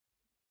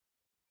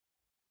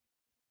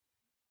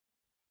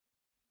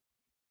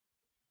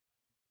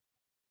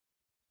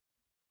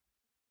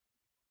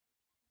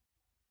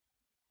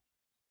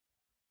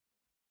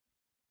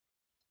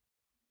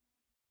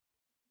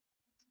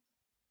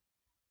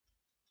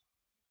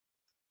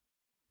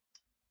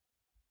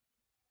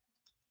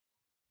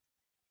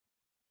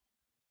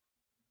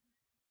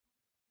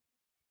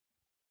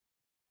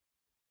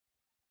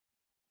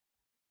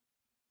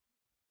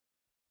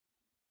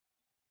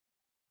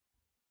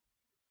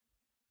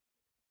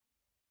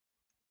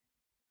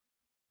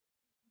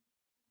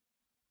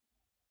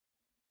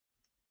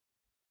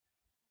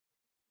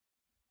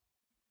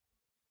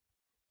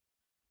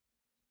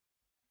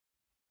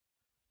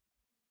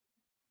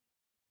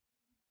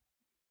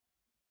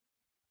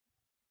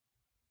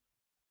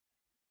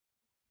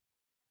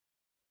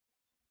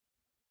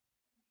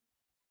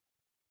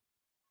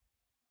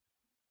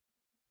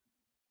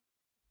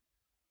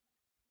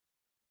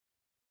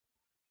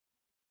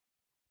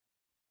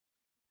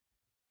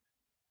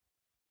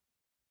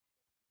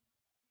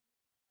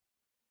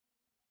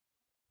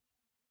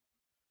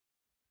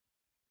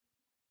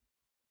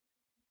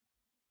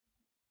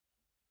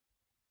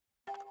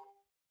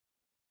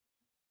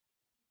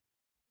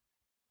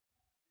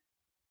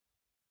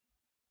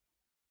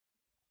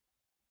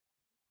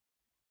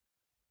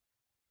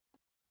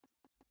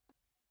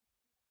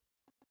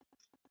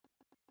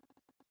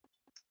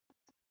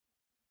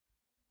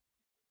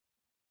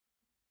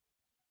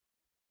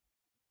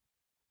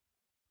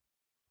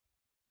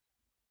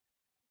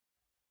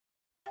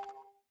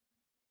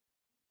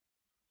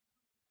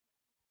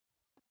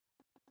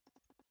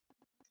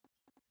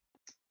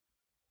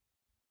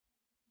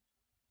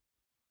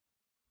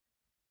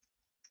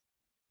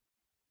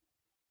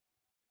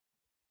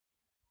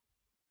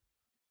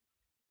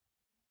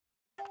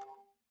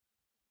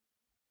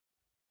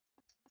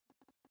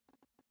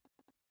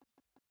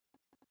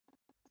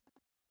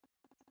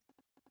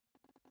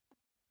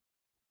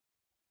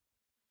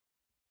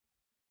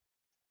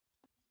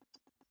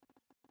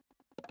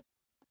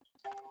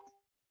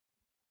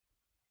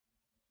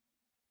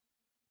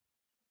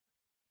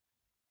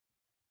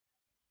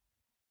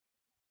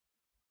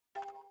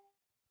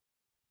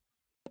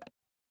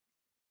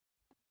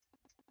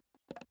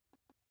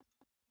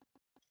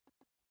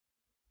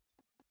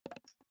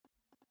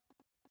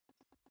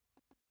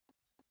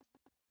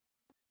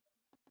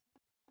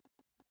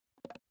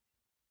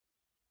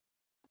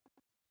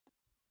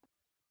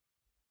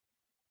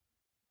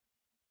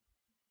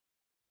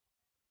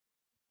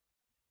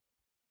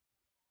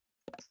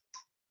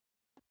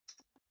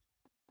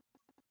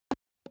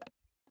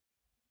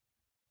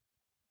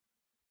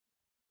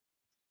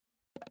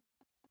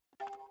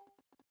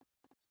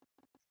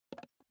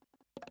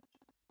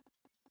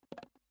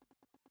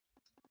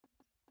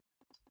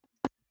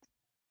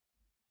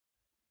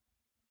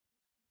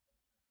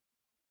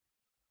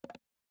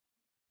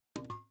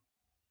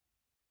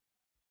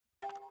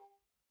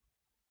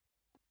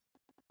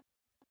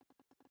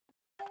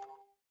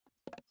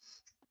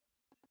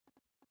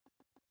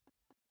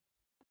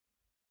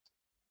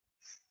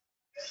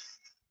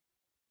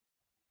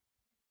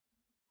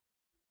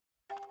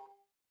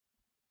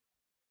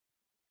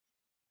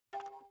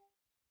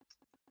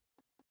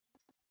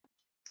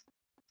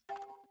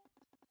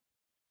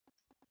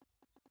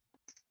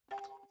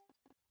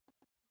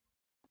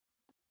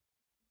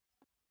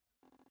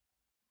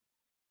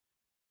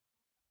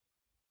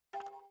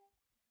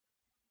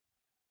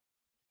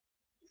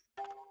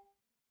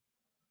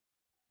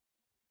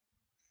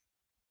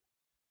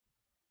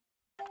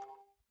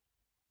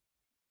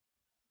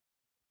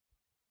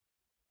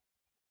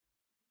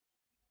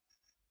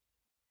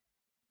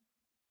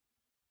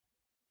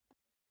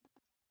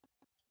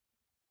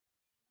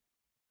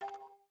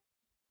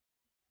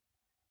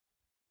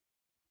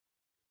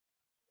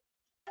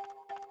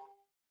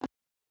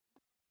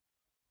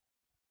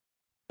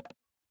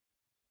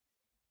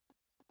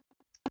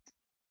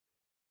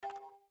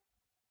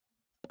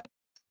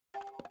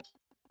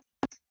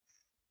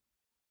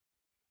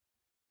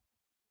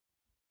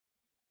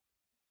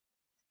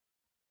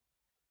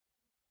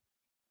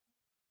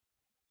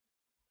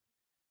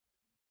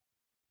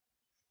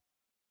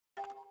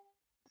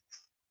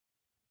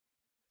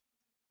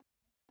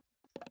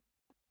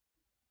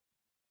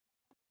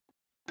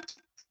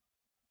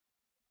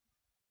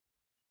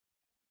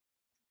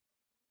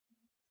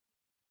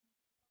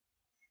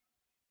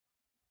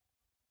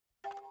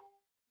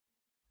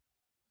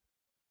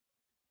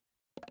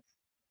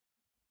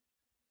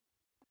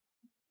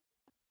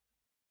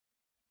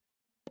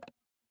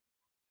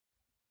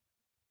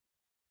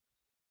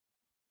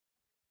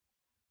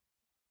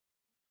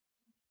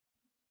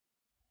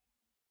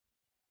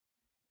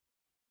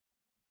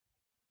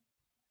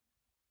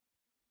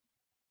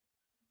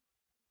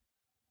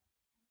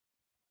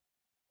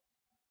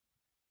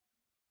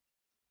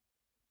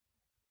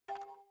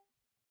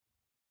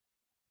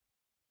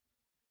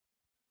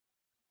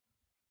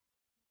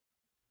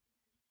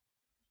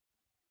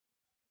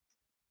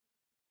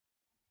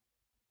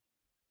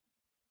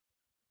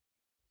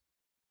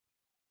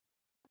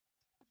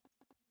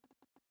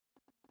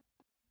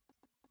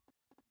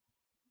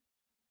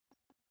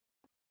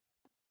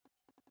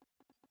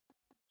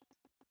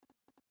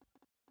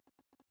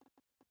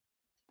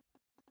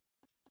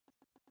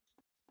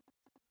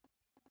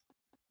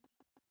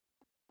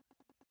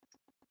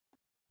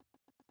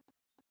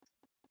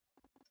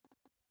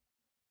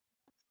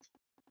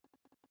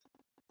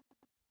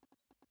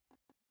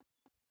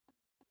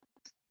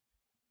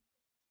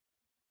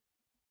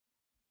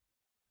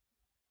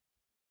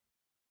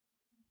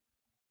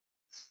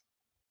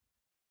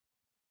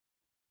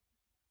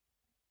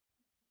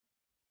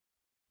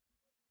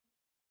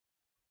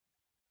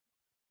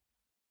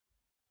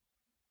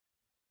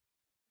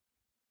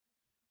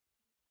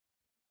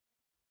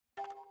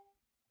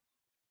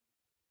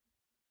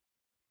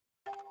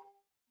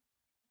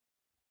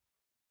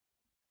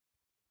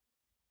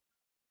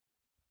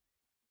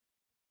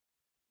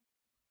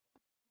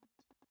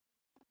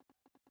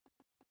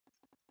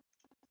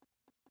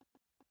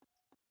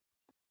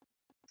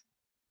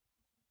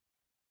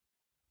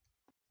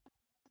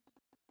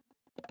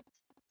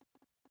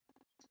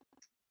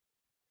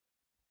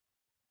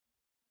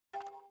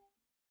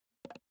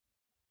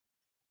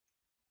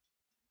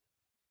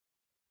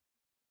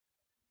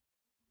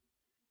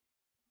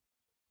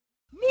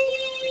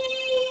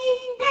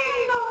Me.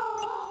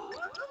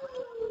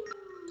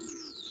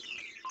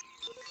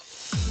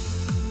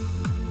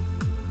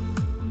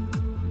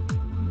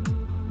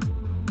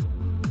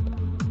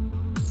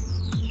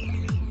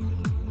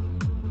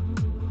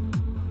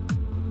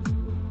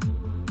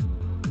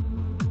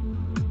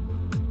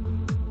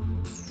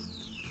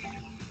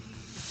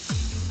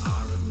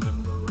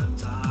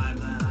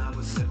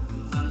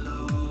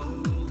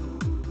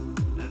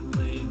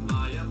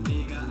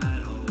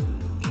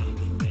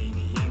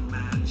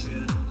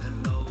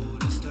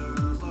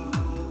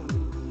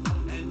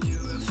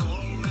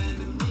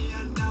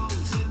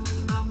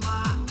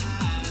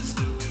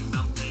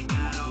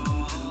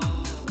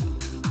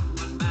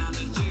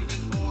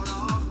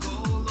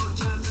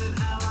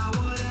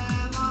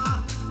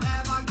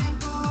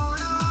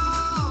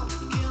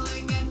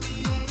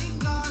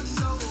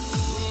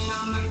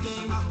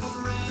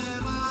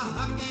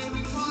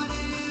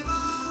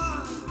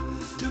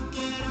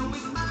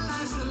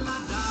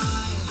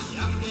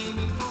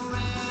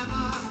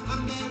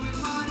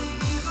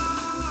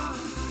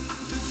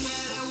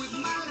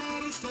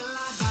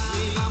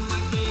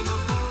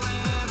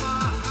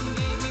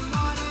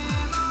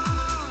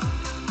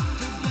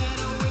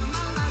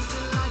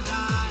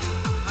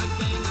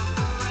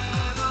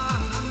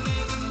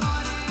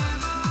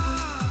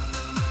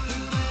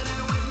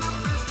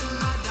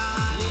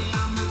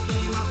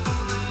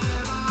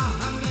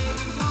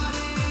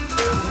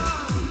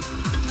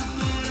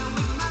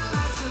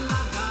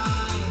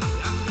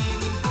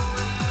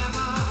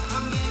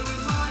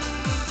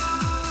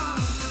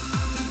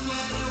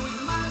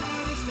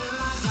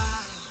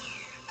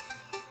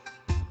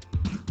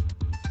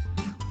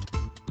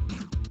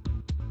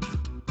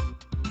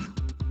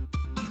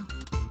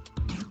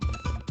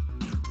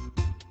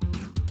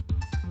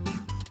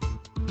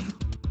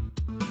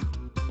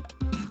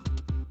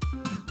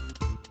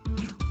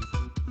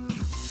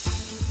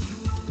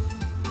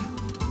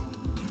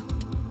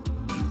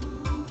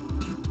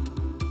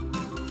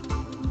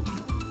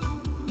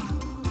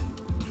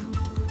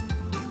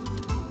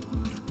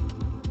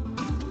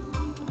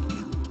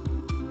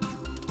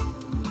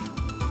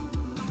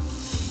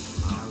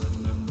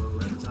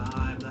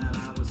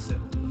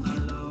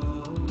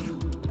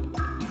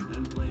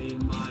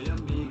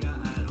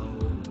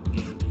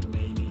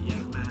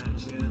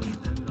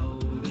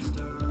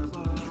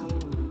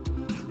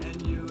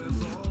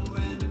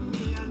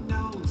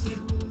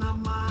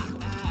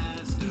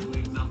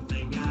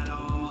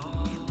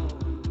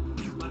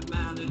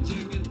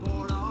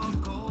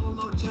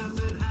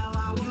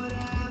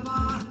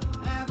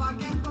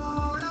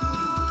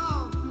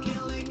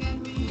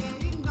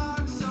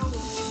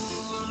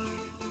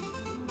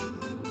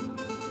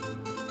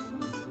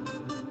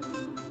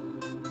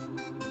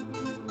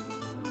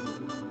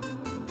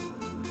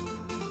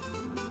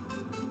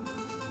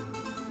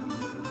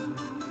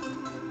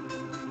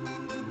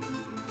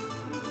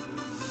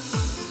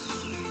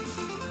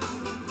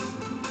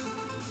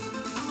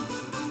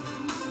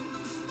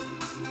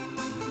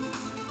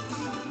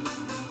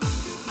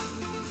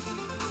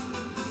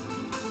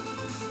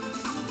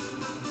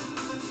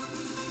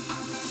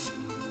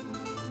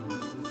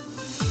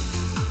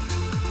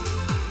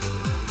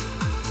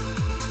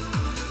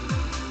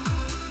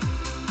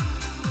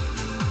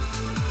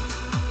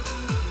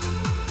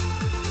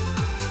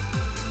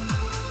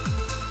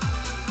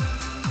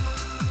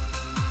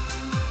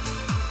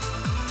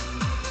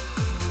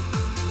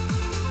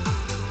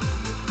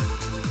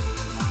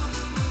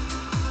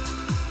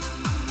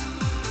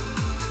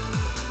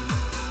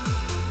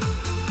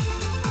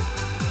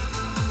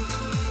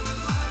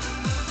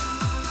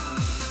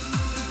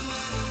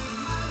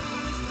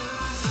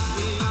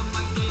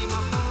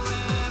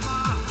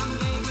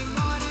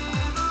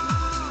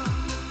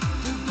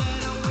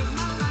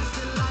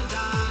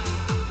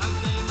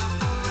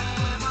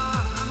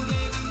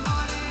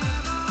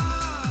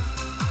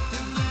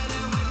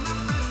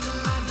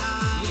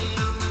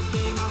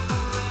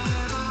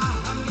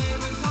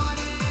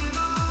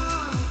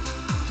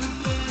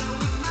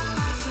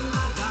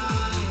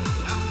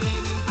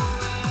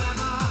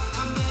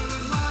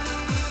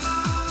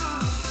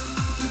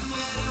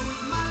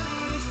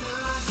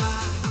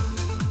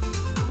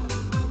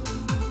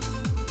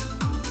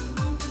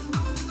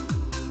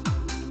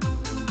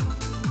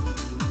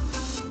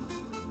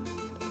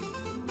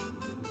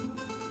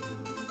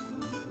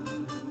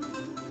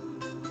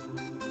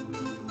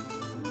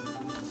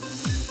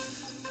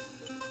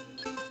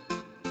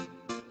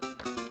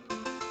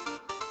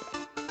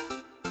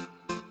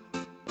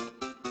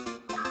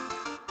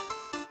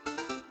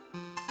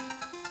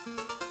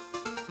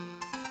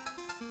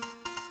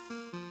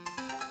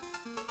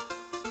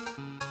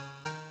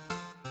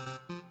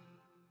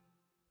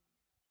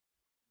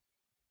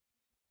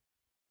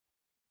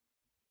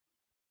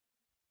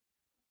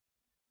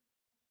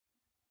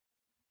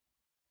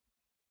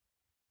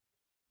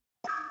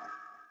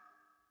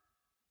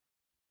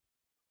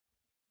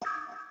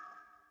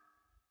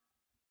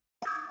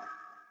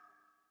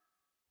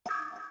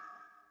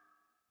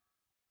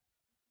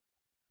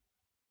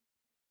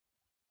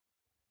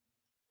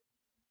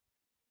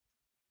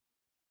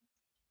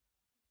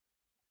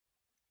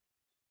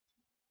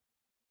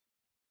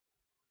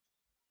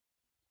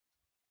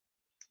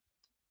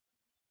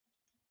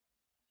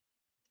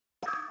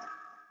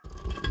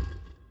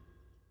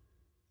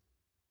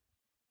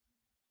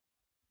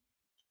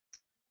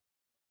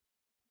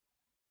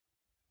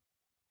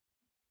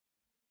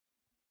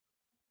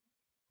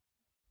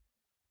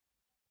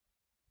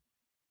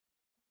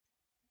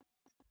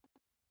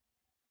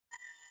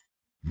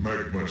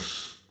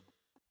 Magmus.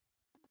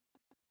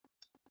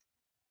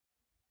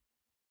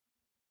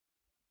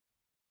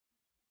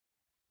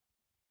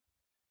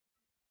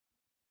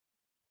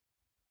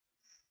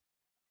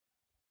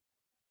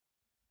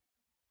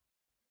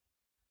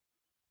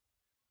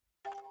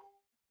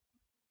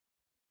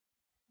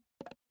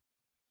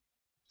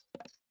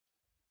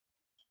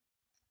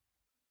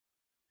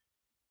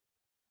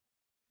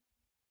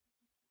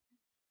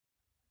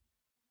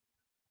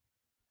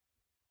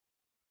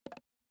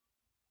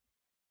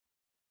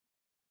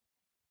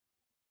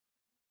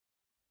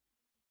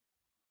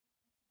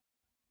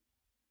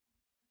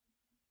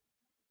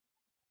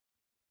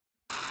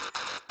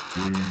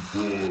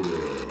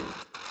 Infora.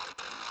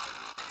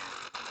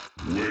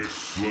 Witch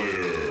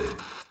Slayer.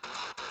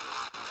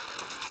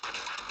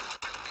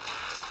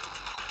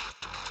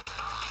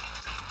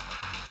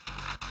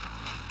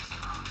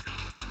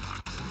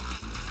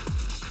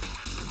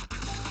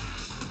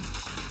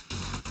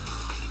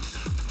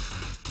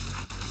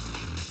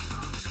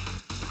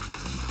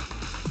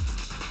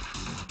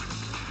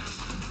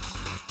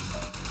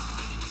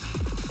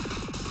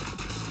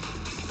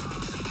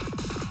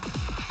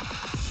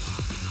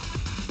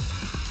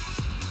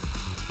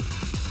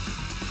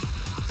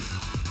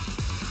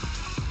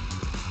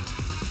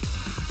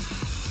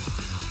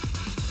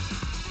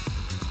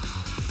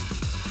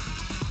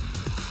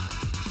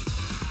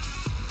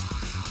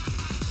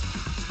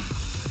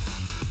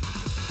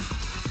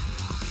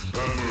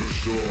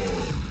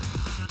 Hammerstorm.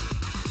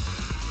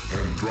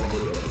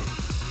 Andromeda.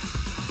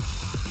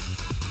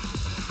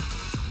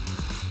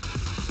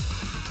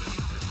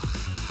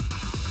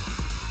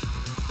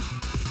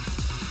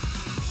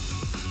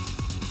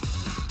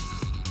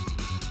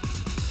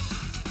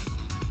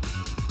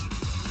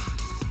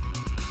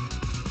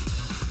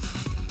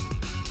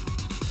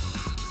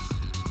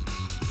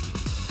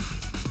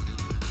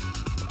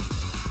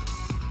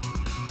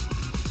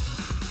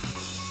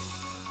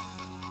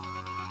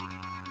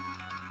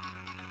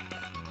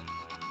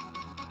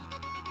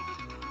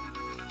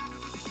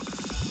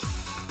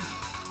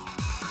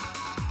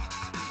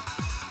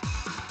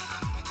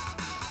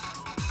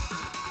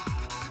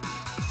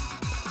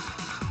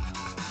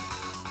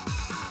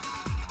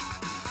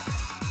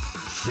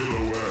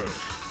 Silhouette.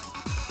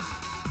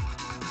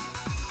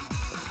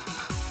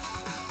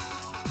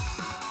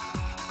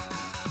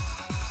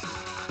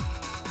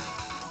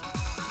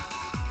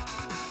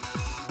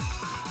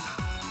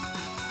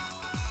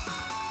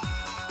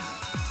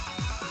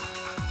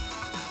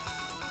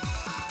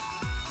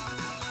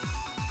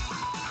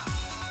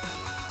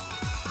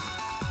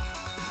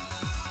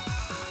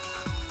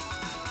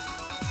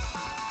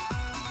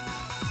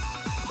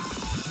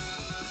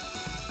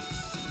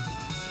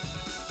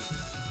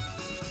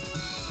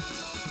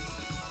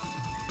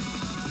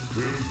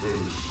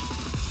 Pimpers.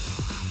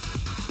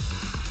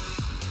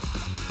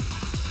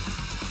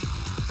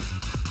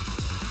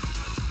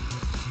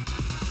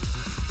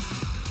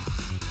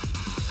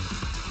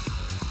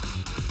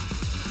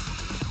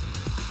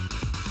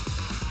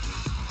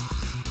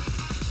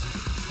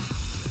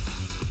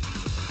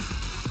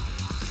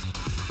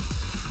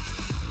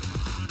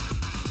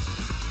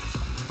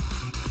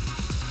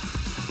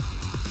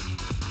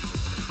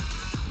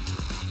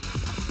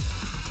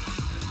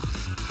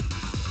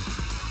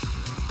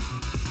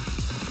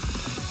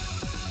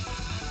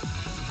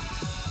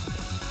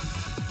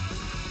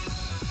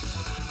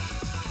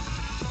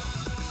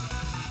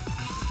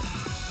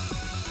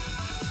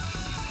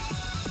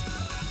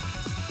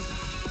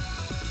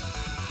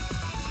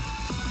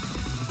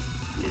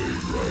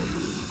 Blade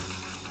Rider.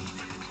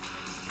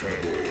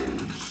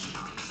 Pebbles.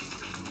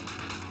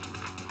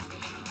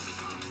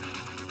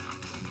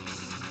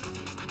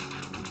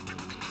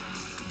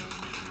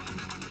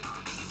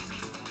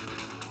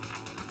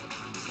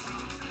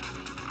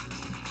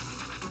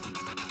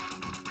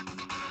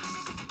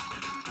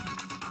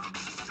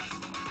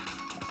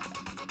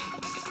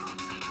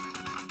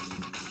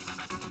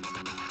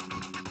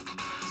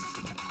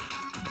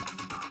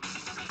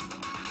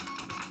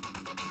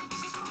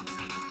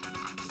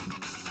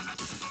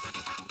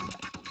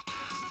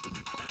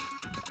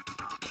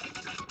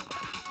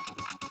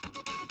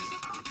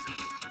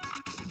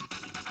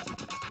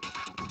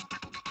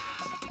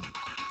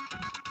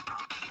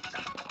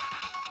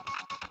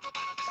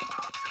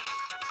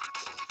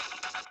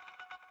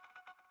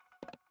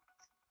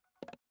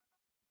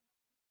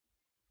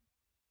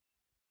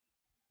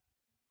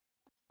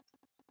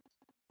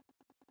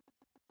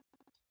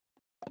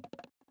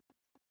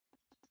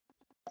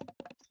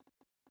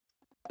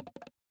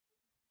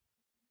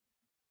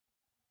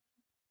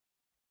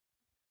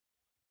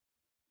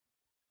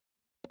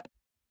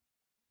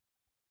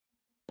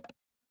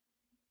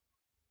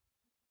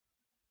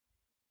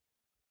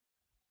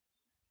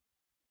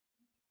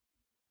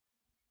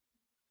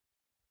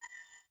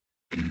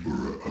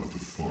 Keeper of the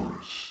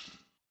forest.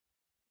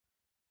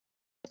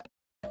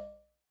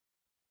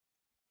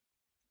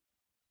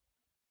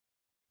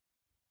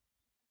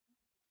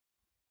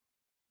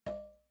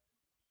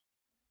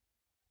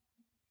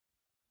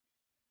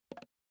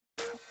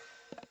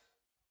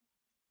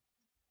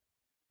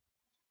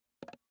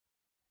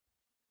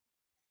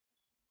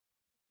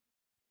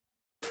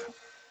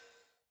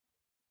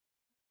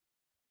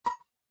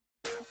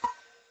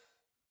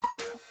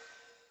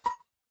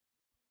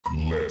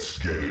 Let's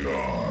get it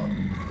on.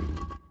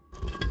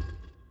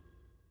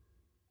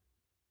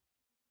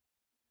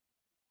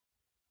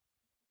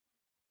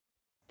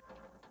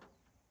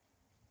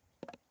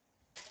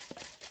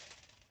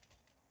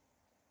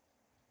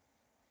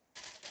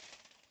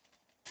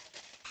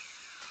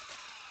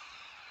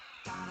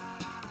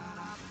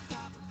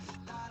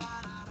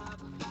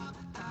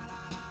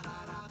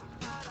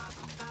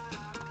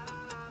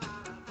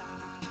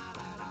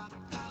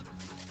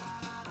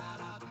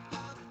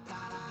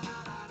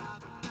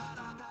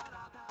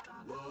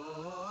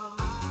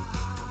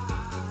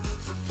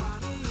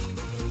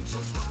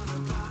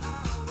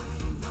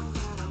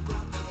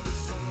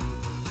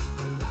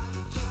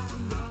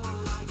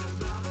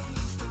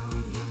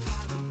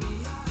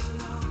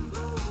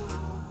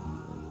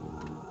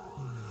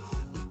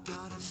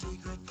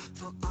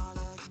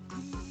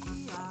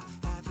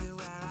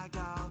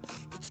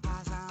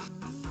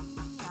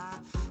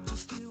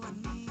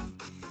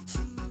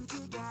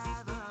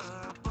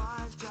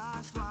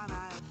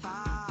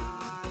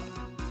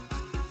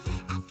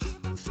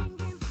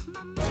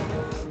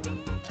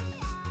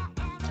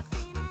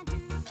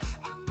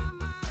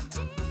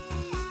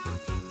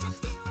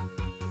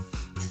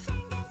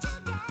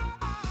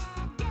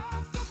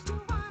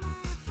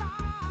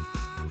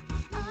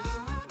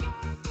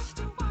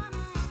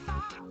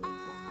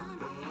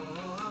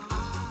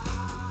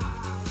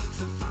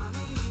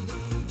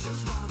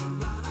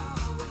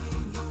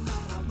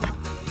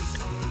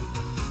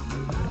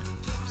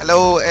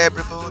 Hello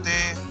everybody,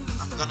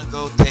 I'm gonna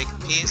go take a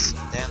piss,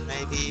 then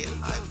maybe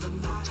I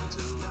want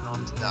to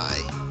not die.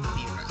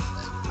 Be right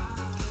back.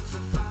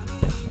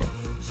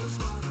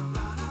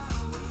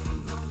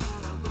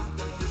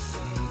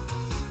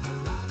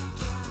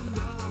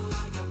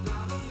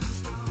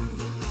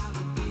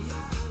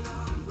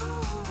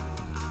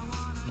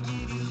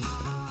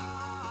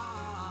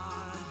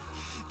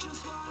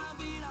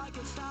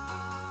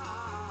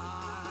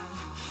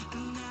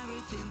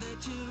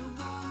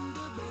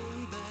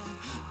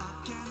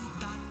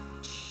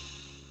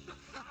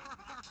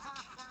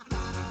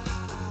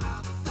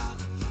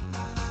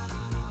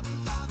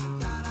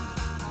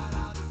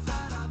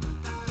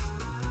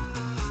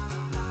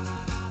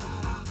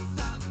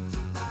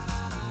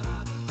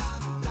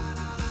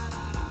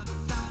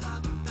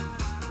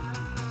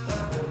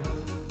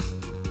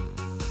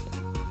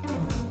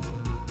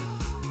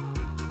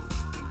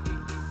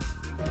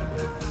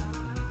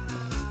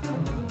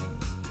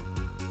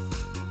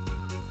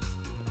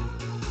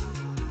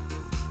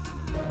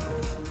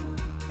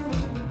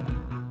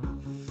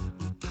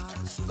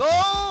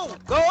 Go!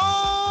 Go!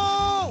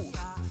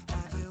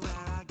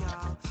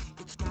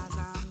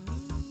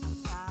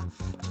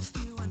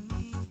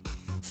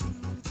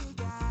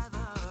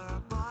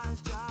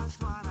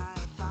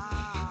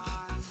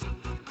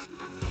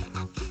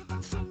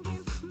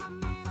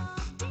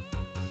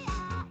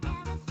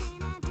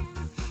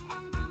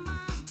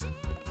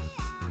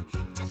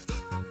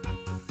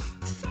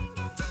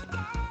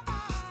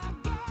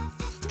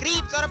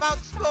 Creeps are about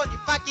to spawn, you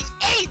fucking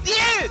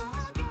idiot!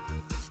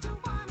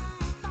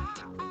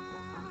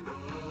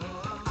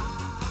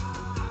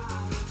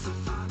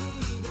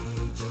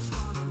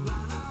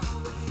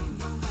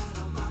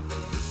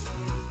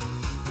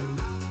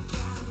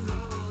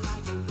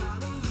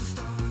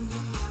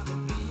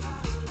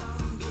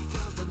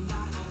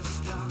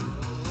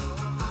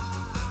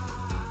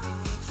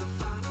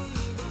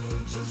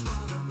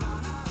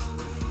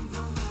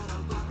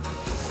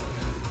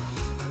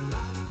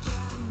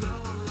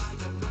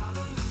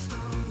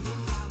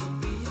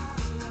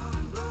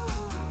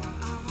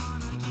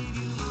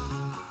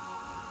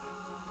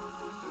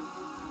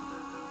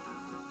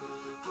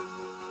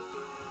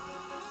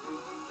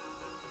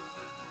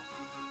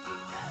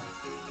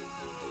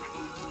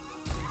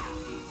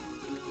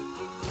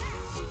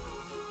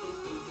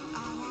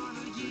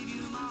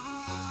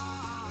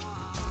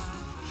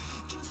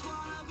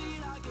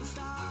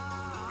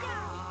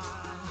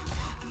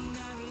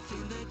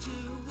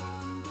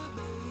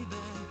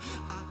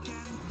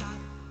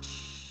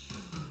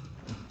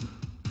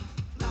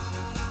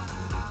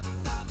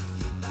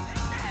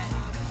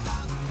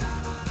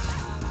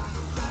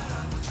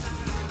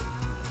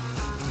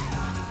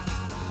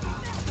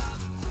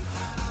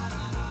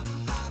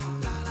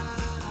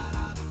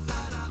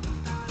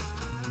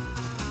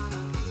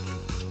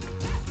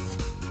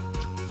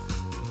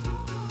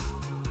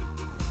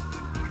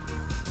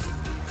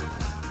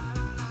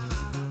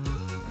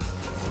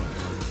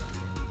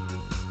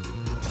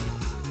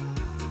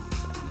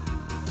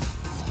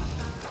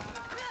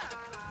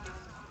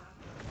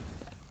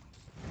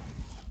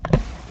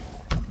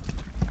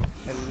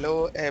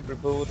 Hello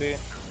everybody.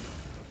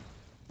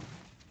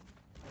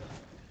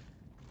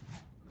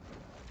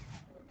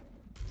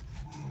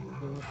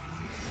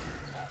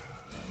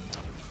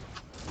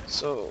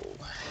 So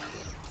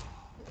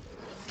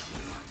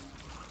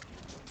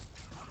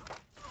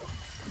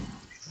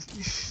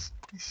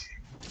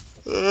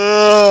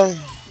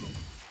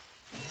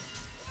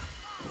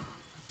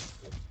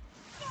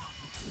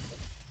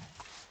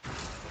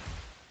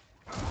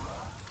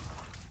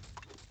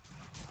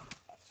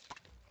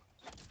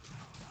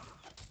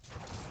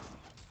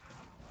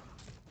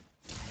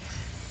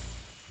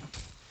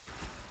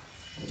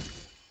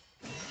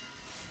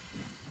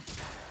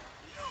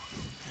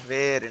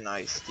very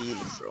nice steal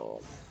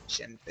from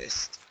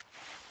TteS.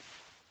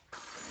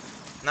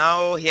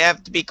 Now he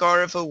have to be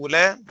careful,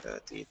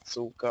 but it's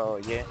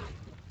okay, yeah.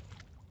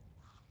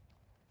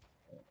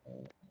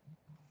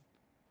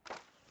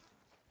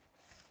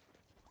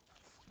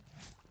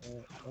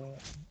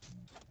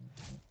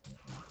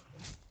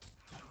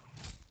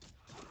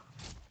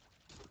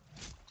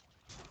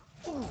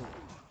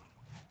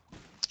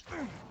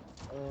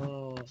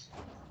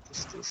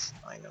 This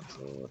I know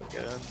for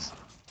guns.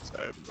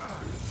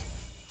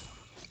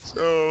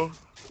 So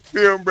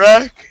we are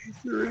back.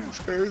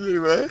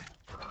 Anyway.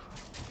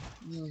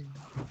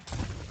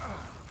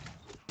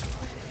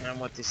 And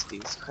what is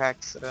this?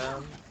 Hacks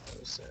run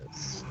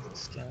versus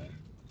this guy.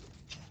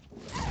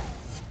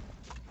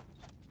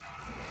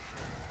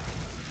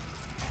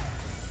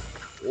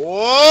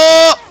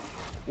 Oh!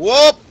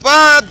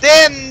 Whoppa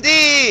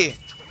dandy!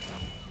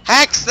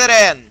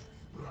 Haxeren!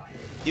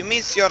 You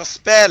miss your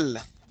spell.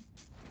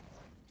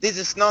 This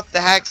is not the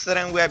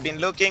Haxeren we have been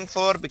looking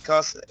for,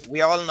 because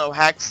we all know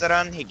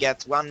Haxeren, he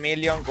gets 1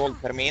 million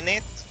gold per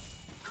minute.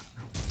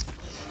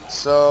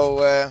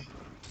 So,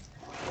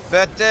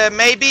 but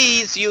maybe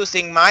he's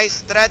using my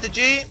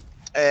strategy,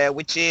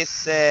 which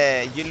is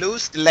you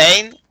lose the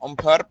lane on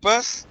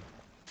purpose.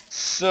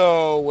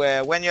 So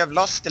when you have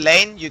lost the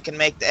lane, you can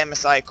make the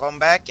MSI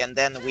comeback and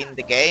then win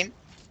the game,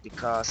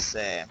 because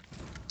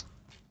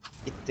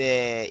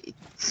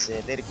it's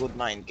a very good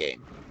mind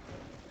game.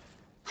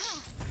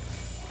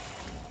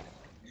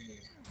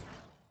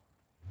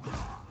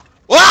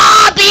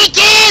 Whoa,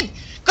 B-Kid!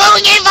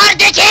 Going in for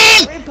the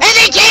kill! And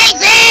he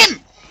kills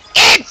him!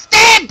 It's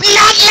the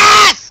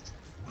bloodlust!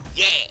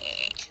 Yeah!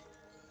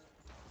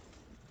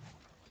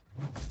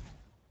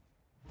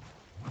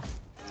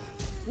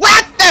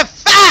 What the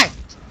fuck?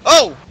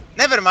 Oh,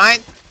 never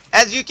mind.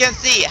 As you can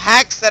see,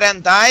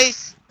 Haxeren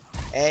dies.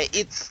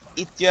 It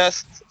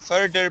just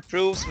further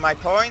proves my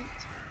point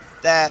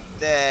that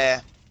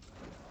they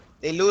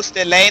lose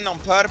the lane on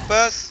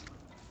purpose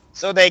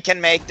so they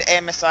can make the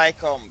MSI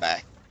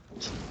comeback.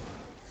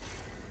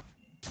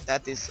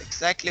 That is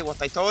exactly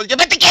what I told you.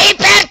 But the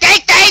keeper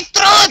takes the ace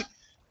throne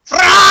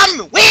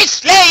from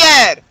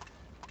Wishslayer!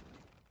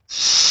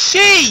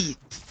 Shit!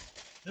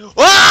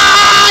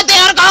 Oh, they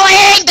are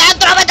going! The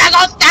Andromeda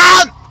goes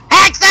down!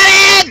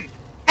 Haxeren!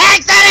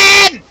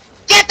 Haxeren!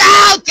 Get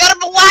out! You're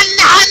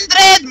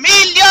 100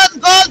 million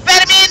gold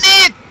per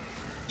minute!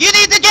 You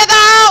need to get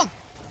out!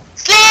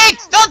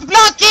 Slicks! Don't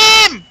block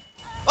him!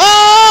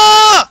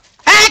 Oh!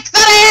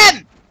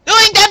 Haxeren!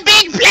 Doing the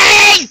big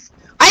plays!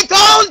 I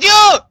told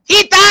you!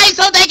 He died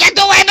so they can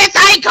do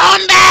MSI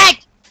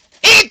comeback!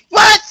 It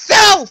was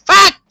so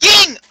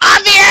fucking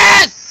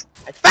obvious!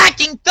 I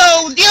fucking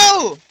told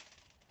you!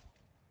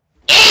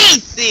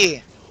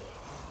 Easy!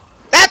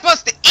 That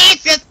was the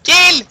easiest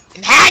kill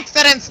in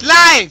Haxeren's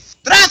life!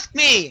 Trust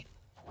me!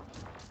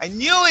 I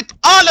knew it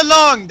all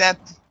along that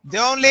the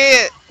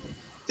only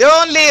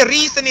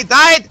reason he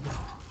died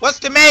was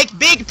to make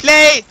big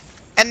play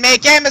and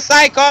make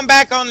MSI come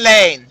back on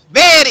lane.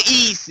 Very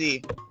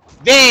easy.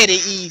 Very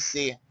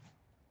easy.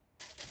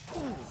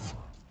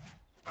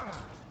 But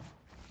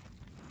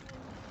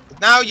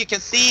now you can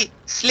see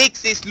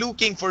Slicks is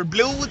looking for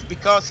blood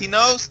because he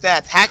knows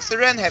that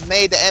Haxeren have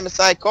made the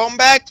MSI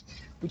comeback,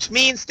 which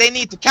means they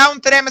need to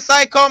counter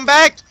MSI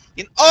comeback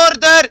in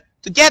order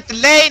to get the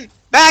lane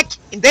back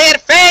in their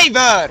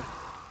favor.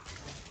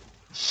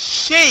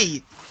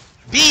 Shit.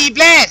 Be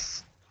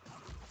blessed.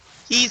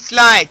 He's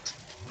like,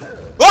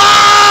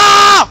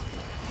 oh!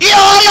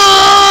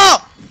 YOLO!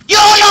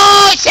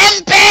 YOLO!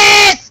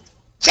 TteS!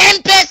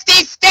 TteS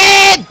is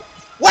dead!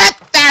 What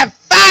the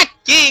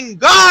fucking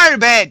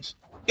garbage!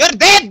 You're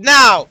dead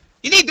now!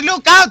 You need to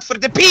look out for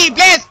the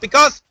P-Bless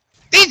because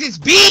this is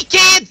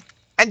B-Kid!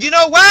 And you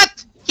know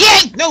what? He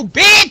ain't no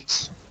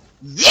bitch!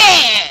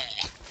 Yeah!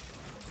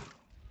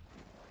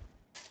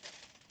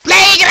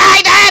 Plague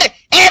Rider!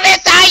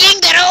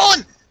 MSIing the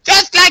rune!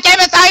 Just like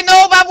MSI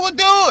Nova would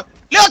do!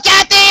 Look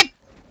at it!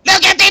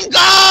 Look at him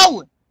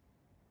go!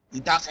 He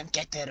doesn't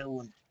get the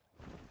rune.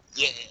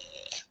 Yeah!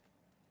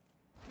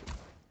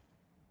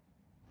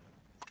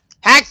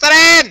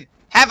 Haxeren!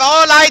 Have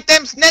all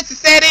items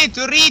necessary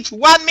to reach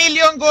 1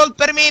 million gold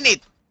per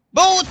minute.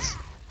 Boots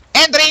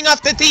and Ring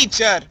of the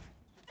Teacher.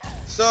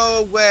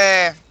 So,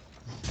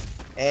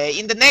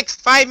 in the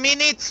next 5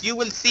 minutes, you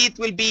will see it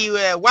will be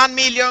 1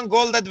 million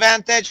gold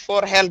advantage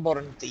for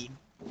Hellborn team.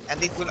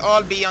 And it will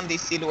all be on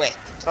this silhouette.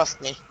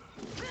 Trust me.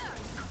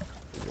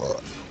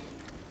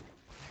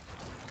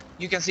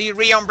 You can see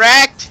Rion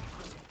Brack.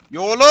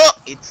 YOLO.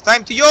 It's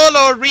time to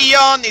YOLO,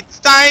 Rion. It's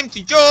time to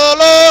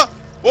YOLO.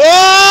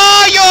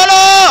 Oh,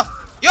 YOLO!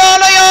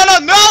 YOLO, YOLO!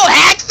 No,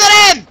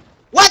 Haxeren!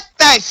 What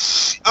the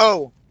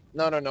Oh.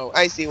 No.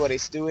 I see what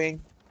he's doing.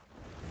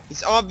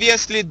 He's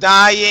obviously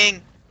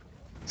dying.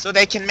 So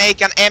they can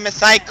make an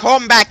MSI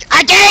comeback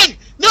again!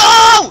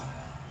 No!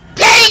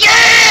 Plague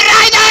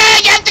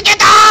Rider! You have to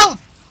get out!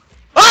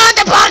 Oh,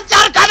 the bots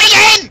are coming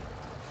in!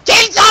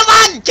 Kill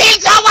someone! Kill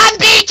someone,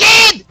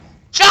 B-Kid!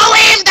 Show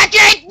him that you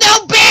ain't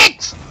no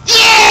bitch!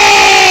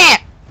 Yeah!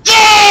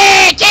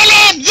 Yeah! Kill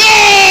him! Yeah!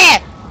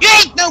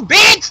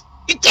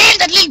 Kill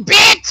that little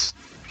bitch!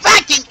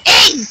 Fucking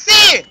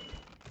easy!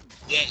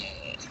 Yeah.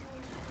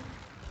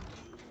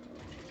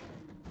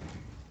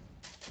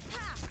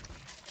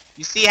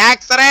 You see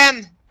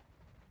Haxaren?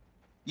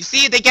 You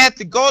see they get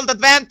the gold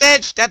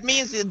advantage. That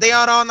means they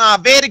are on a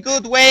very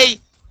good way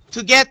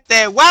to get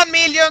the 1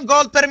 million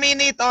gold per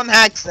minute on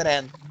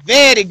Haxaren.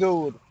 Very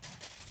good.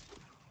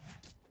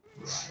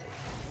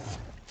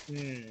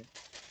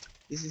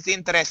 This is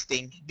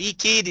interesting.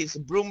 B-Kid is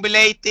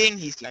brumbulating.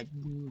 He's like...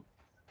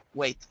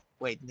 Wait,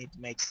 need to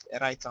make a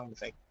right sound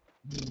effect.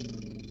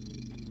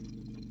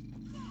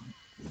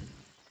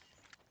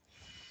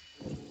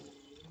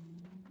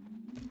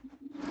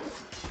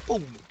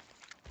 Boom.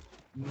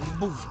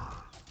 Boom.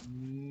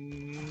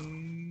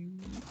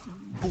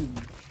 Boom.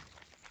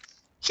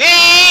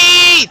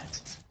 Shit!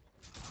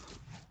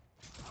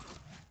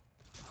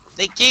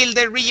 They killed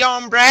the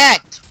Rion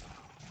Brat.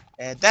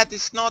 That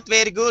is not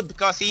very good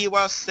because he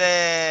was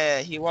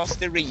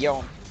the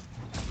Rion.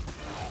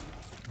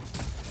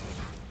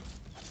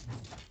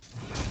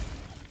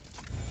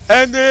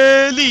 And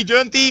the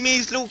Legion team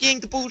is looking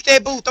to push their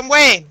bottom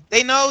way.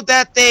 They know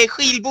that the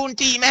Shieldborn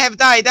team have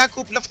died a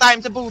couple of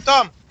times at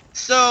bottom.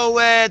 So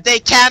they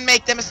can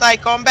make them a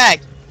side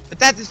comeback. But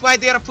that is why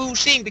they are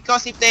pushing,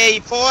 because if they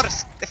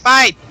force the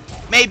fight,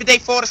 maybe they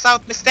force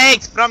out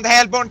mistakes from the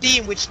Hellborn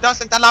team, which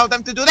doesn't allow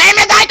them to do the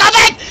side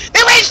comeback!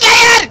 The Wish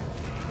Slayer!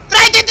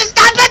 Tried to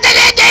stand with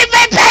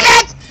the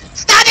pellets!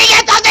 Standing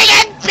at something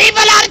and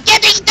people are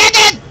getting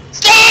deaded!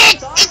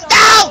 Slicks is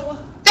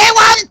down! They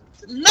want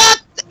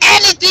not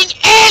anything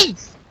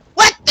else!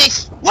 What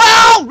this?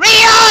 Whoa!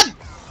 Rion!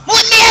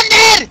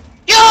 Moonlander!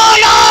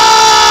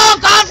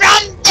 YOLO! Come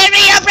from the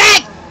Rion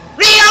Break!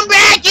 Rion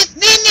Break is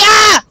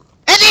ninja!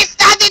 And he's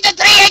standing the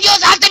tree and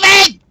use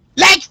ultimate!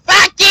 Like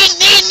fucking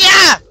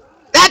ninja!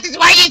 That is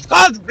why it's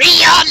called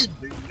Rion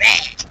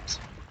Break!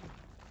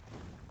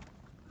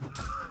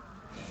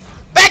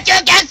 But you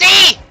can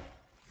see!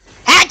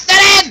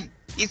 Haxaren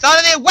is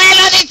already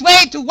well on his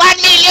way to 1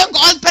 million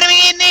gold per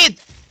minute!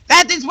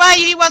 That is why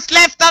he was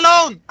left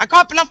alone a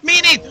couple of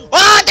minutes.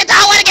 Oh, the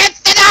tower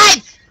gets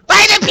denied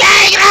by the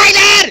Plague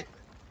Rider!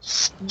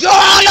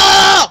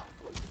 YOLO!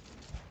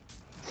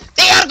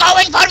 They are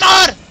going for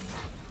more!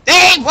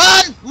 They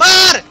want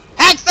more!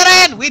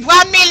 Haxaren with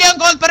 1 million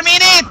gold per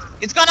minute!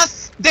 It's gonna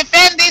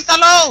defend this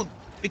alone!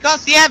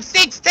 Because he have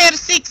 6 tier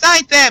 6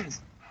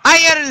 items!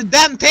 Higher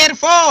than tier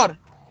 4!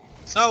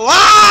 So,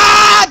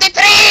 the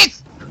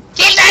trees!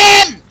 Kill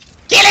them!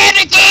 Kill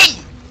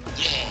everything!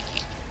 Yeah!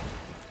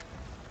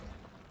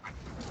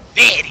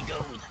 Very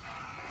good!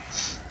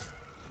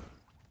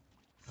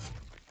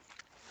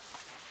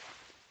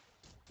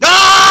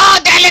 No!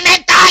 The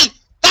elemental!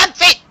 Don't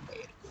fit!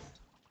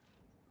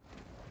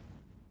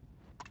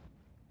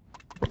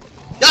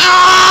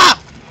 No!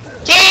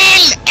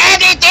 Kill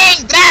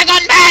everything!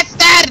 Dragon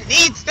Master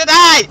needs to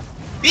die!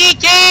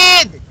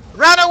 B-Kid!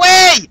 Run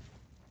away!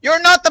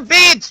 You're not a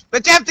bitch,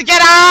 but you have to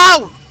get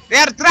out! They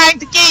are trying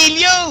to kill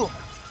you!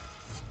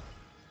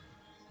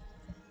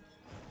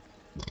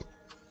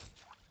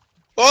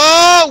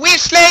 Oh,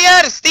 Wish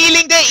Slayer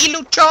stealing the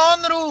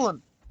Illusion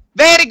rune!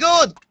 Very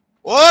good!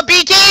 Oh,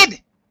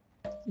 B-Kid!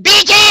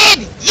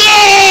 B-Kid!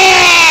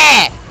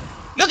 Yeah!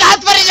 Look out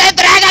for the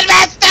Dragon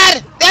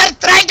Master! They're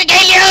trying to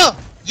kill you!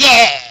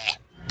 Yeah!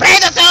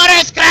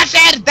 Predasaurus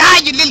Crusher, die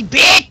you little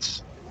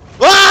bitch!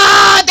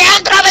 Oh, the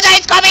Andromeda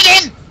is coming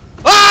in!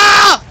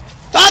 Oh!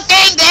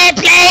 Tossing the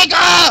Plague!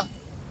 Oh!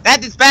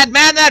 That is bad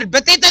manner,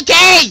 but it's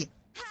okay!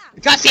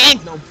 Because he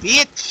ain't no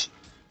bitch!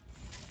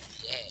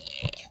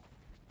 Yeah!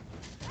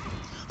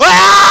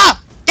 Oh!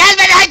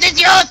 Galvanize is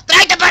used!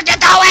 Try to push the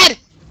tower!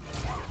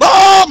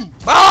 Boom!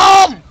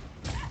 Boom!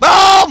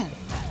 Boom!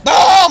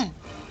 Boom!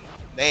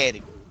 Very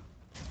good.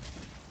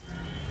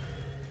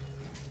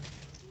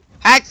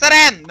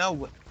 Haxaren!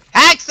 No.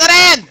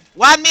 Haxaren!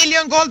 1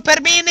 million gold per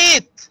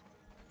minute!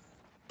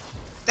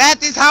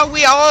 That is how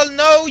we all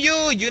know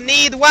you! You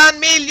need 1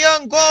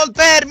 million gold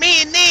per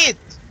minute!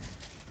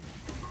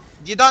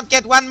 If you don't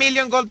get 1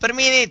 million gold per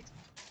minute,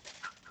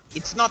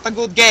 it's not a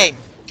good game,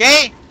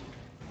 okay?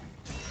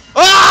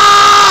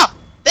 Oh!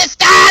 The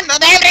stun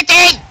on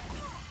everything!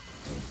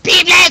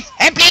 Peebless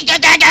and Blinker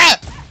Dagger!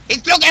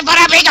 He's looking for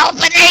a big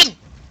opening!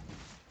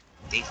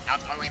 He's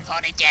not going for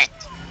it yet!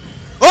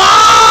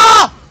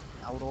 Oh!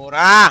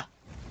 Aurora!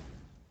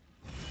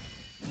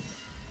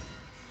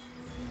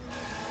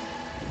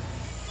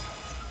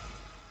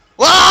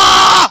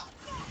 Whoa!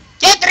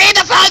 Get rid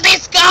of all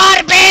this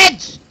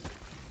garbage!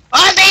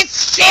 All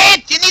this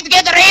shit! You need to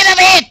get rid of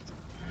it!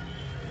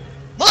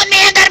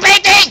 Moonlander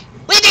baiting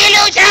with the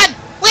illusion!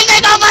 Will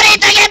they go for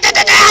it again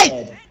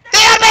today?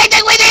 They are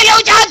baiting with the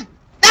illusion!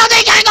 Now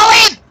they can go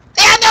in!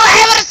 They have no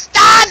ever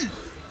stun!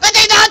 But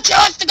they don't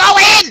choose to go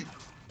in!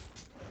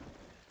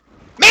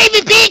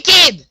 Maybe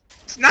B-Kid!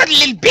 It's not a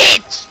little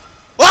bitch!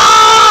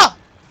 Whoa!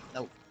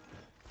 No.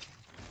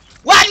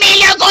 1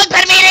 million gold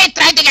per minute!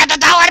 Trying to get the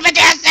tower, but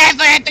they have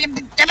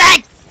to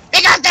back!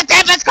 Because the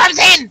Tempest comes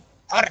in!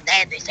 For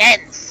their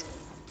defense!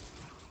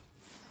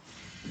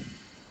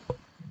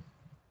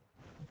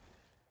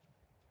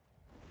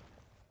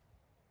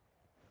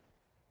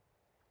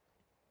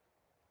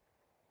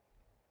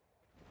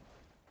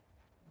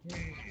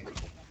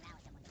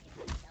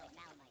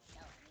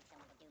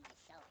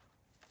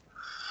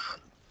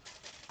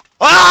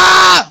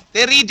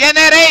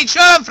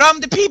 regeneration from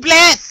the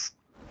peoples.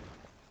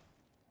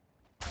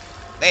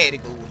 Very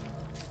good.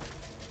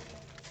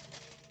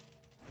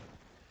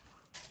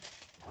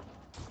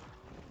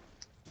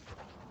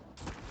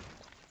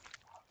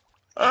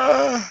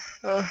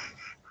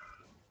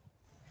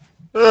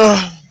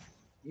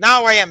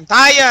 Now I am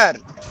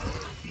tired.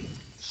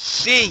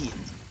 Shit.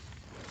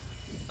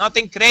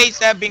 Nothing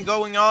crazy have been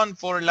going on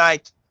for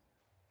like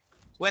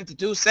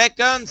 22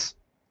 seconds.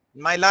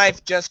 My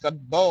life just got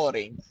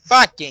boring.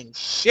 Fucking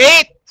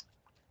shit.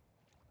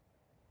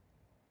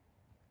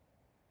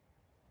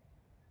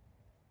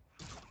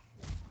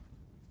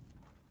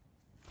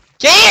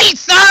 Kill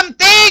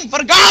something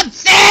for God's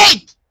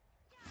sake.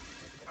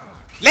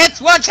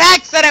 Let's watch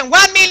Haxer and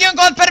 1 million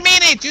gold per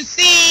minute. You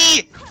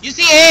see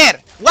here,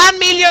 1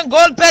 million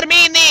gold per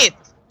minute.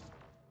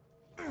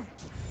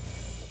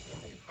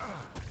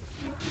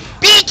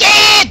 Peek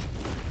it!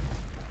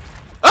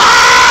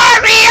 Oh,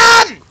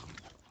 Rion!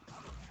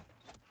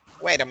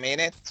 Wait a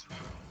minute.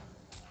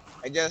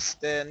 I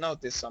just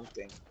noticed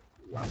something.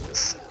 1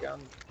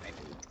 second. I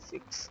need to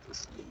fix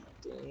this little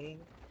thing.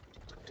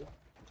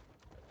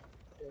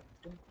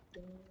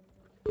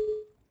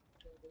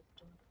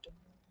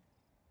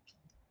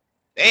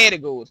 Very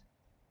good.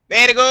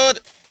 Very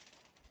good.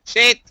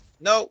 Shit.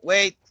 No,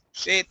 wait.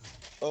 Shit.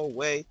 Oh,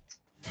 wait.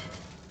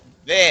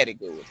 Very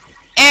good.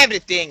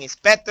 Everything is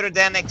better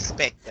than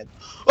expected.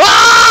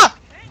 Oh!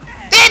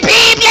 The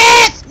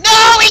peoples!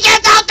 No, he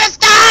gets out the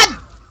stun!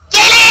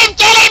 Kill him!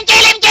 Kill him!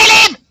 Kill him! Kill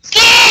him!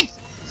 Slings!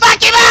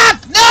 Fuck him up!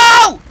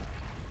 No!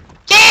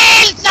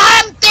 Kill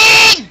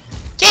something!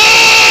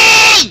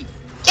 Kill!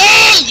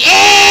 Kill!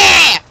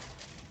 Yeah!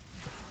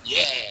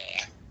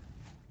 Yeah!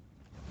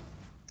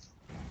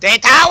 The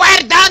tower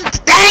don't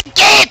tank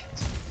it!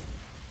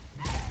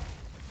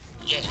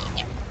 Yeah!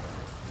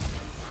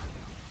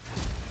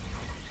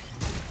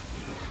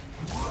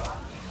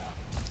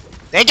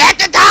 They get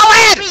the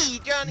tower!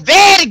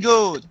 Very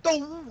good!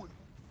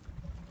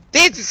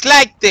 This is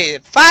like the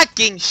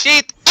fucking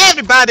shit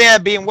everybody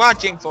have been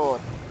watching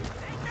for.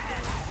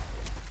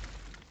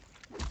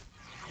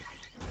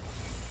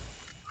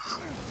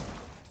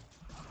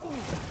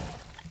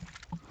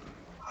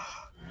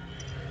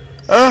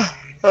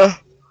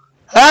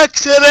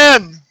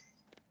 Excellent!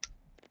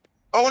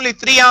 Only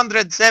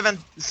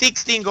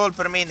 316 gold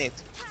per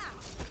minute.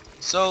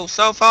 So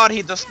far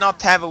he does not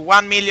have a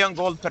 1 million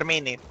gold per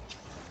minute.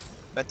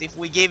 But if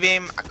we give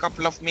him a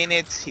couple of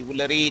minutes, he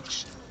will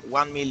reach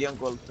 1 million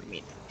gold per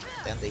minute.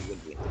 Then they will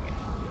win again.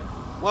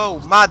 Whoa,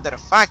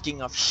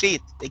 motherfucking of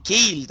shit. They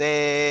killed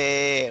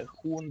the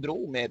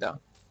Hundromeda.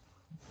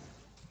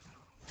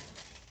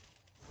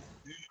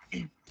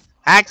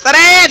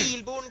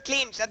 Haxaren!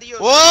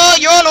 Oh,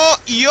 YOLO!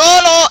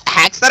 YOLO!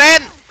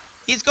 Haxaren!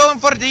 He's going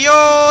for the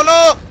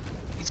YOLO!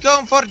 He's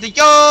going for the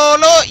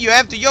YOLO! You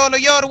have to YOLO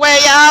your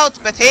way out!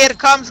 But here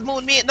comes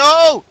Moonmeat.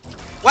 No!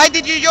 Why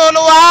did you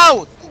YOLO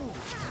out?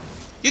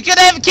 You could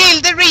have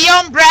killed the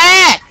Rion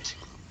brat!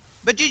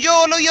 But you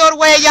YOLO your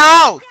way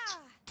out!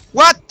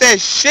 What the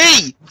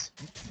shit!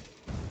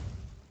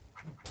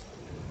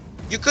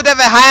 You could have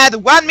had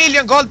 1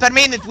 million gold per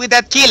minute with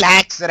that kill,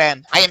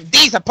 Haxeren. I am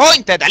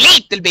disappointed a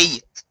little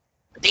bit.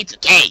 But it's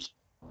okay.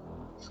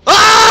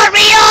 Oh,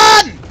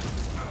 Rion!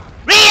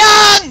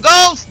 Rion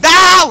goes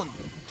down!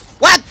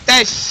 What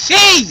the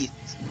shit!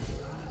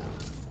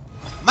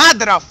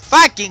 Mother of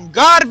fucking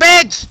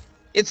garbage!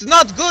 It's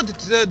not good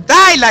to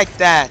die like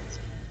that.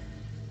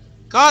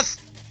 Cause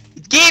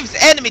it gives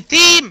enemy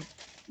team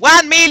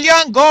 1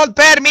 million gold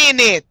per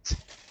minute.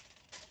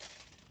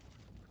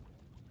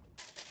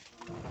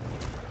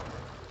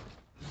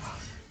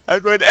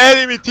 And when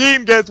enemy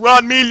team gets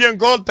 1 million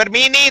gold per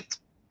minute,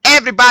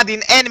 everybody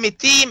in enemy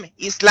team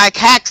is like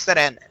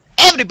Haxeren.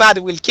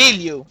 Everybody will kill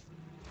you.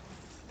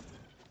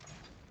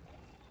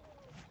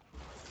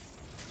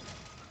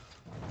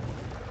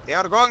 They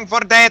are going for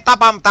the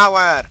Tapam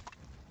Tower.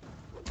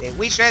 The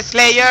Wishes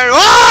Slayer.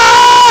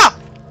 Oh!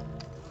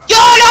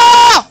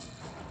 YOLO!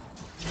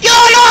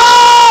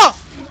 YOLO!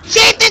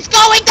 Shit is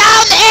going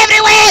down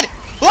everywhere!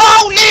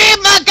 Holy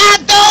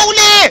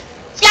magadoli!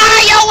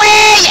 Fly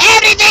away!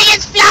 Everything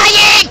is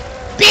flying!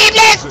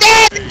 People is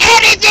dead!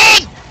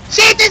 Everything!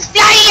 Shit is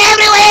flying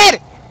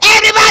everywhere!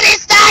 Everybody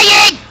is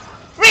dying!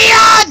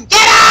 Rion,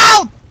 get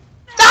out!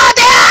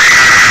 Tadia!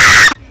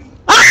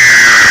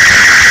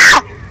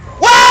 Ah!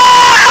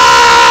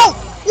 Whoa!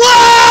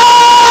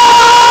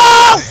 Whoa!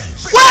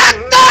 What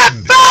the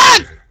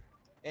fuck?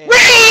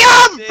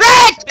 Rion,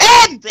 Brett,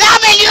 and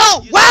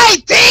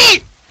WYT!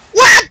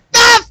 What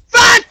the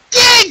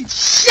fucking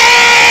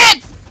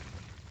shit?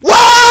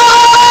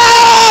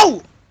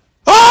 Whoa!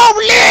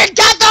 Holy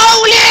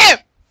gadoli!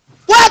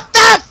 What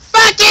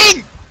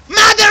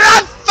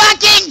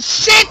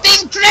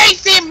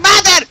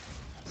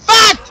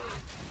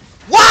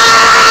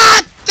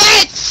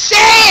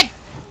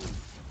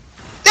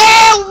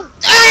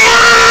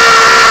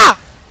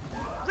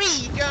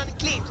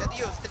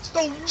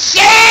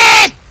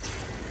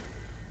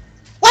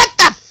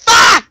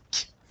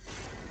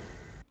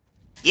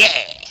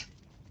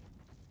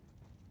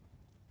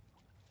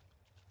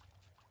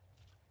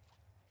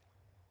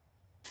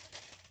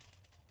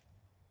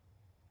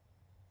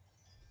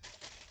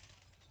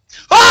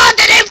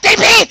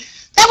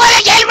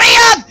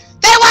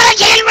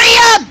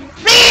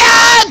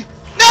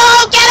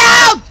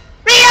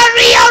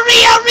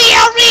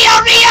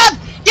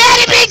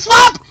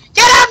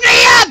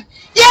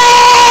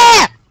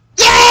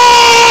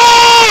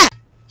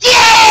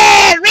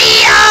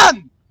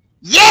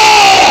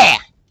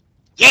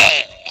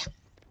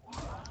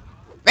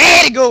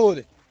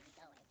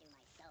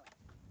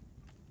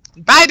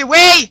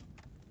okay?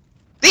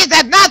 This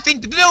had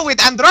nothing to do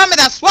with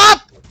Andromeda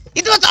Swap.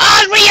 It was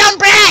all Rion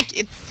Brack.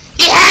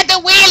 He had the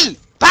will,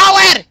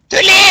 power to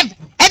live,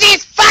 and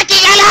he's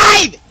fucking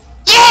alive.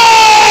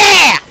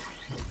 Yeah!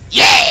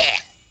 Yeah!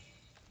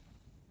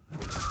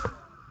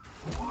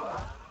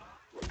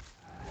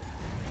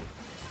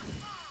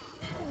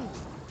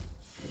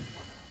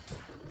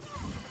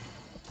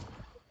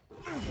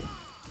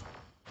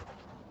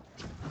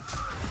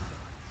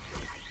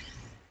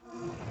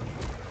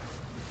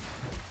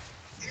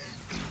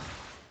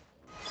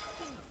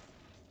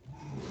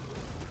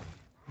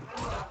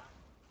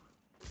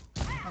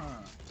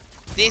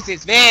 This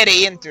is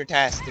very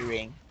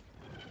interesting.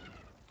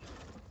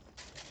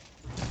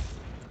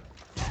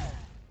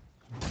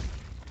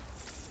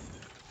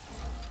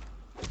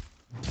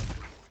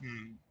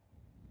 Hmm.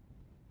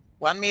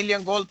 1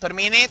 million gold per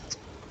minute.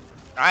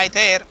 Right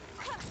there.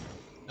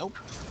 Nope.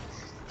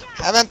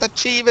 Haven't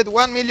achieved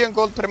 1 million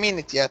gold per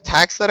minute yet,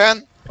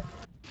 Haxaren.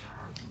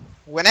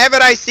 Whenever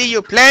I see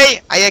you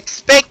play, I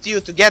expect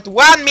you to get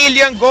 1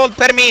 million gold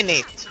per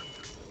minute.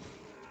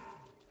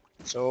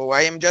 So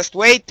I am just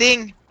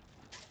waiting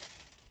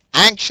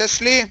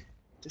anxiously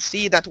to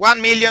see that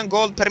 1 million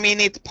gold per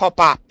minute pop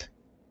up.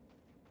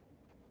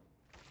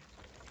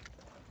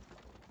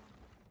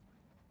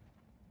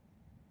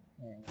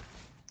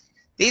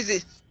 This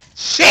is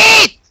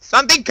shit!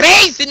 Something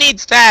crazy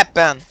needs to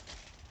happen.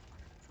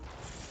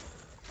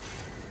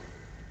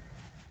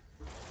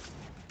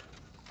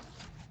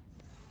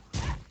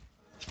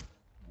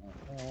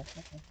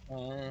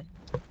 Bum,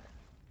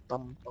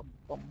 bum,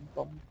 bum,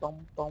 bum,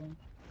 bum, bum.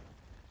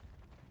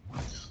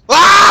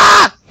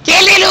 Ah!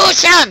 Kill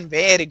illusion!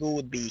 Very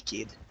good,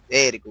 B-Kid.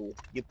 Very good.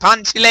 You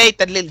punchlate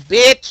that little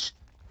bitch,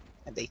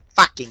 and they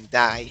fucking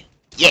die.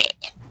 Yeah!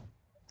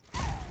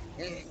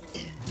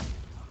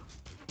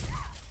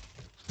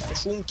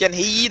 Sunken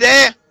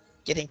Hide.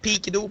 Getting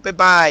peeked open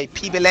by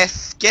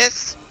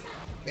Pibeleskes.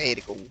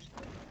 Very good.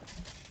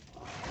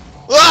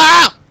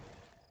 Ah!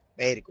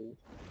 Very good.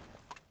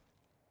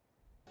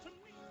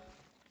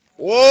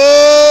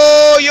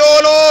 Oh,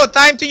 YOLO!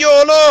 Time to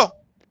YOLO!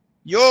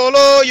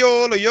 YOLO,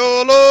 YOLO,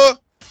 YOLO!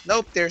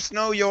 Nope, there's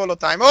no YOLO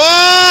time.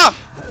 Oh!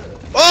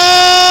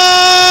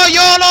 Oh!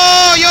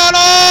 YOLO!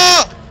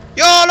 YOLO!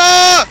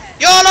 YOLO!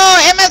 YOLO!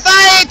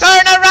 MSI!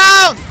 Turn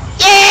around!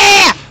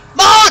 Yeah!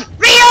 More!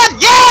 Rion!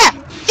 Yeah!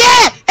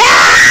 Yeah!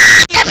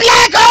 Ah! The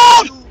black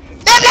hole!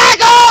 The black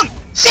hole!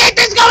 Shit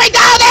is going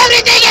down!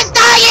 Everything is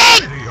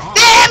dying!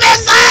 The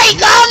MSI!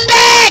 Come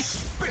back!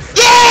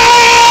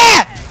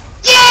 Yeah!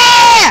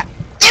 Yeah!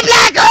 The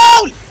black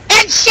hole!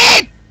 And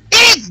shit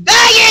is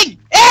dying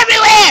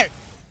everywhere!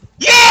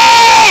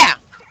 Yeah!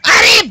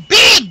 Are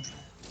big?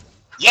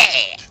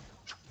 Yeah!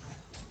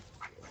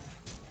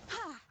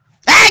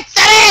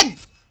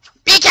 Excellent!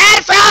 Be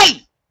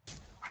careful!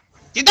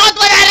 You don't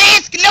want to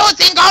risk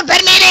losing gold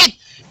per minute!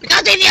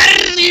 Because if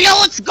you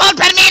lose gold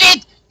per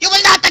minute, you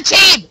will not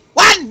achieve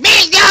 1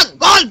 million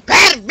gold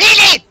per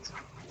minute!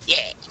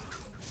 Yeah!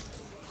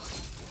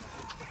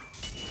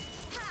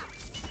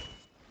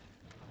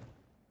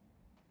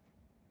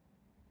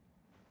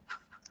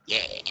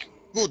 Yeah!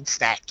 Good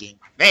stacking.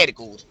 Very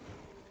good.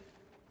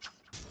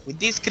 With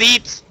these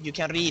creeps, you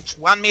can reach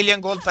 1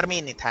 million gold per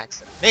minute,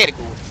 Haxer. Very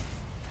good.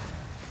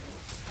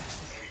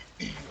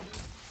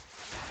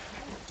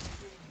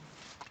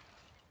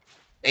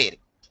 Very good.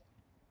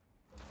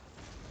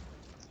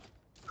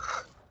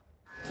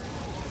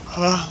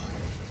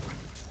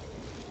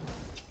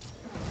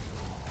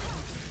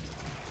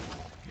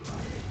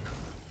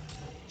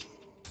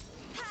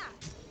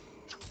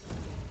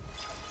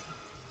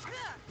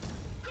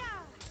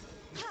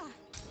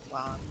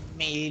 1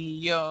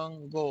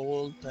 million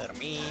gold per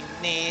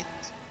minute.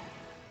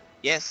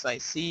 Yes, I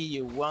see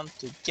you want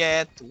to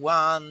get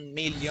 1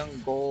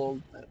 million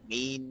gold per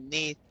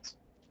minute.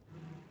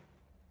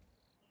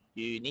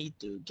 You need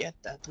to get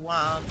that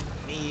 1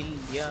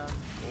 million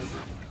gold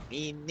per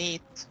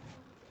minute.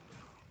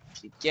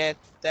 If you get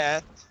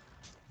that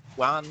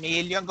 1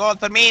 million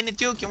gold per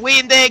minute, you can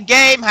win the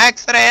game,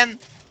 Haxaren!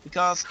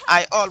 Because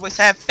I always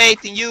have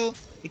faith in you.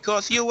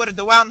 Because you were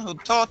the one who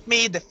taught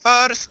me the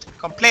first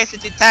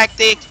complexity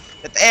tactic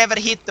that ever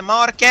hit the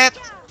market.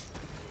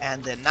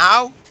 And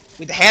now,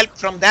 with the help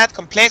from that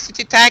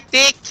complexity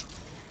tactic,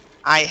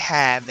 I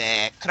have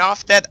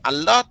crafted a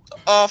lot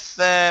of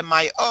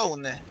my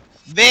own,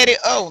 very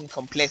own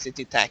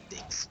complexity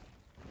tactics.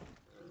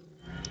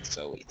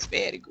 So it's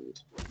very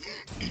good.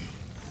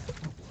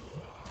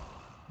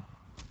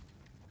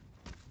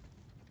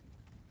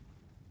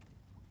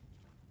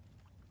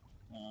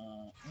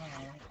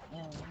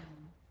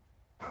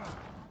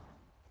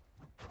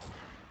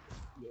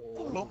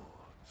 YOLO.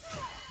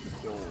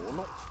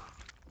 YOLO.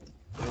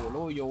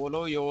 YOLO,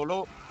 YOLO,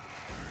 YOLO.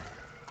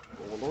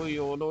 YOLO,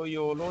 YOLO,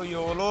 YOLO,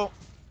 YOLO.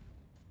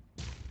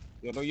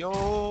 YOLO,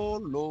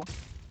 YOLO.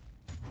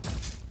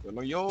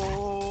 YOLO,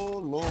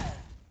 YOLO.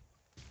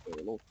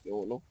 YOLO,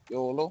 YOLO,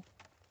 YOLO.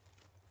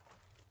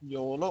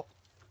 YOLO.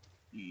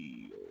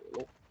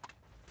 YOLO.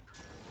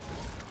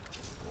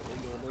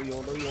 YOLO,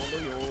 YOLO, YOLO,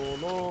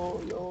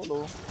 YOLO, YOLO.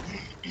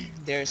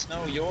 There's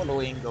no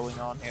YOLOing going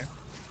on here.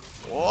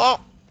 Whoa!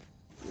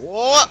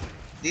 Whoa!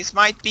 This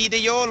might be the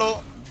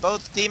YOLO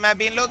both team have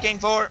been looking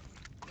for.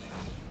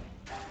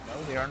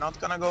 No, they are not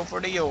gonna go for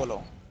the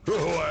YOLO.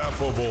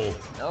 Laughable.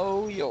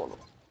 No YOLO.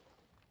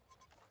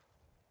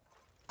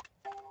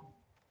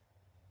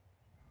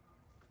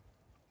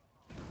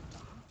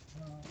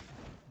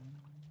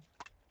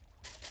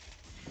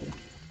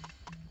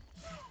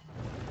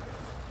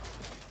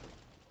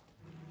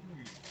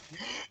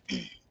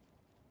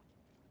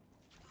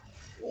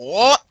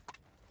 Oh!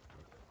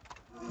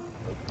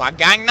 Oppa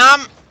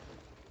Gangnam!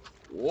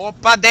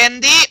 Oppa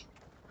Dandy!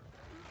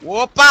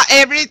 Oppa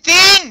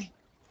everything!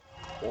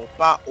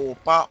 Oppa,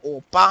 Oppa,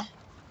 Oppa.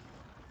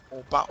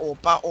 Oppa,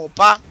 Oppa,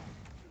 Oppa.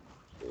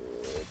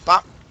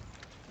 Oppa.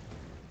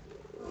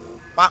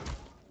 Oppa.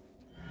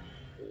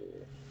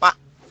 Oppa.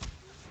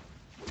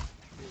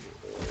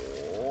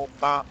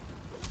 Oppa.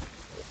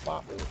 Oppa,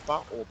 Oppa,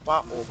 Oppa,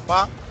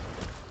 Oppa.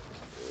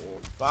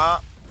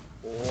 Oppa.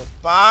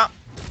 Oppa.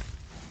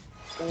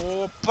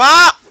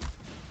 Oppa.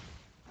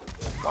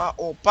 Oppa,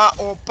 Oppa,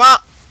 Oppa.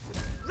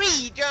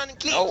 Region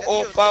clips. No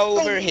Oppa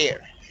over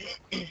here.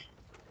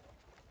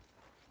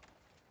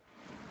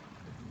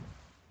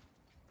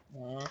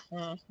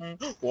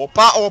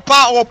 Oppa, Oppa,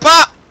 Oppa.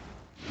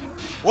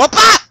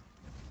 Oppa.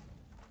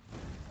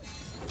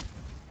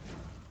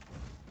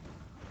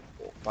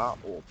 Oppa,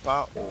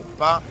 Oppa,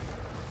 Oppa.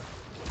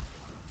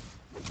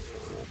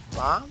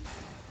 Oppa.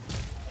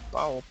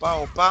 Oppa, Oppa,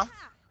 Oppa.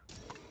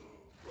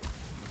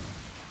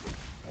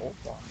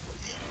 Oppa.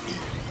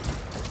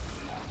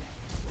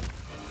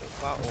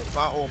 Oppa,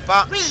 Oppa,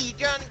 Oppa.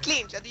 Region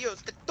claims att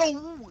just det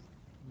då.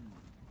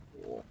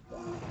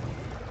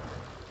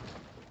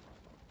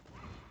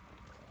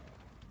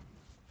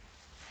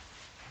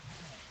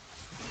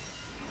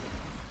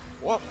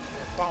 Oppa.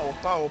 Oppa,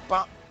 Oppa,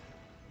 Oppa.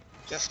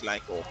 Just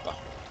like Oppa.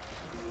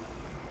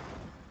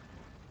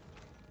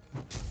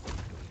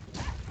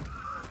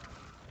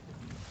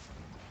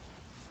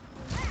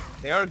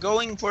 They are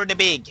going for the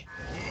big.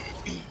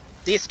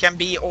 This can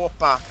be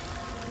Oppa.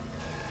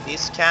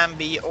 This can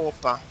be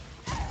Oppa.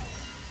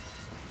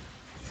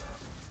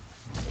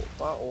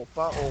 Oppa,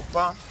 Oppa,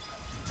 Oppa.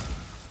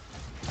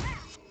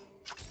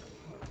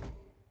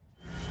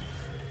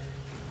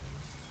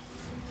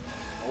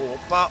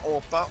 Oppa,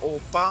 Oppa,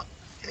 Oppa.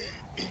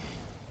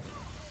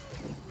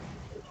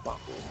 Oppa,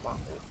 Oppa,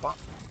 Oppa.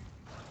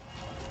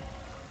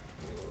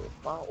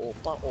 Oppa,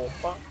 Oppa,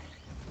 Oppa.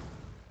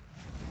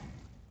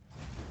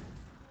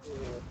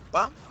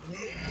 Oppa.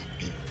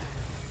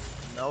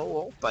 No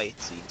Oppa, it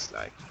seems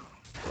like.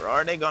 Or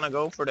are they gonna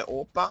go for the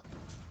Oppa?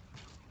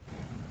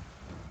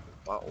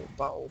 Oppa,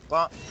 Oppa,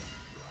 Oppa.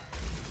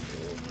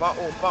 Oppa,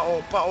 Oppa,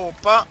 Oppa,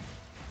 Oppa.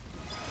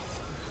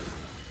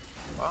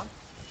 Oppa.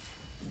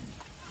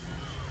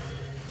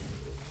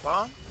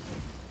 Oppa.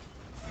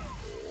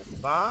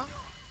 Oppa.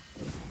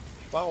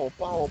 Oppa,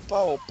 Oppa, Oppa,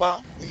 Oppa.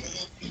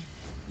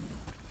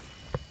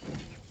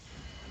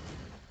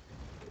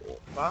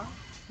 Oppa.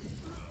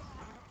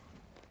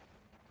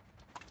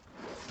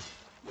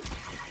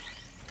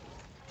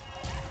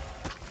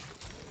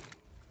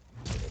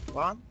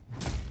 Oppa.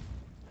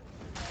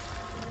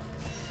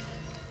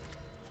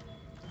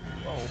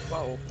 Oppa,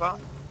 Oppa.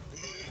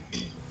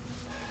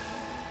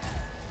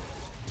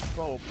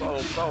 Oppa, Oppa,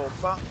 Oppa,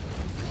 Oppa.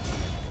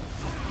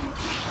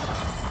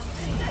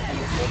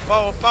 Oppa,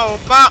 Oppa,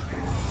 Oppa.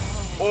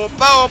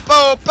 Oppa, Oppa,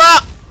 Oppa.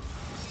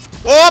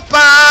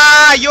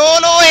 Oppa!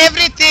 YOLO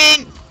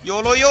everything!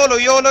 YOLO, YOLO,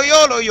 YOLO,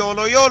 YOLO,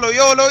 YOLO, YOLO,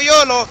 YOLO,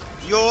 YOLO.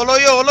 YOLO,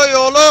 YOLO,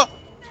 YOLO.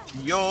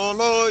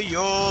 YOLO,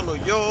 YOLO,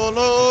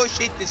 YOLO.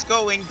 Shit is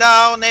going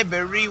down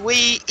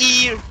everywhere.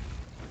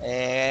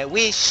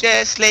 Wish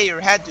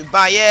Slayer had to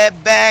buy a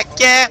back.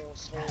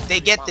 They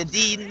get the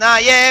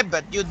deny,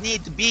 but you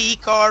need to be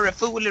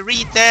careful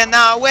written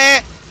now.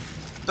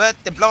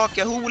 But the block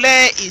hole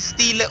is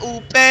still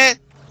open,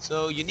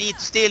 so you need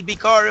to still be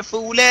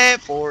careful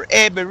for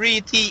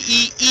every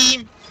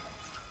TE.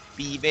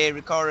 Be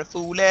very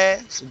careful,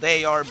 so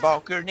they are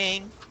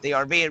bargaining. They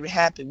are very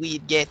happy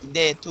with getting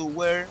the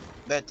tower,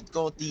 but it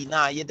got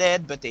denied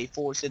dead, but they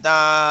forced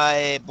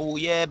the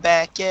boy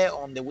back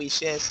on the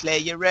Wish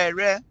Slayer.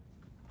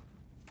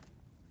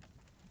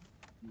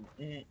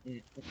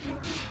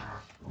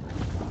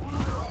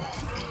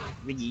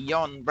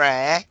 Rion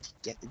Brack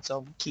getting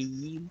some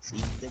kills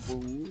in the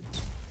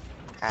woods.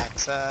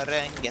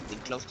 Haxaren getting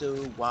close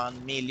to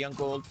 1 million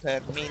gold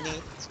per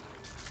minute.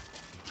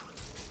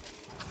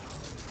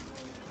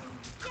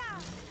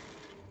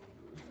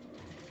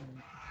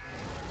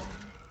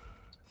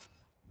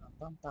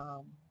 Pam,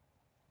 pam,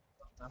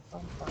 pam,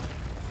 pam, pam.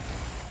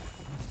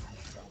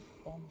 Pam,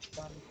 pam,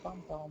 pam, pam,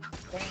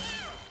 pam.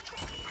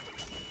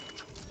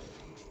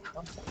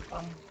 Pam, pam,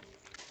 pam.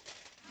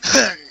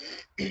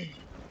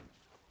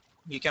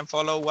 You can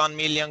follow 1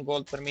 million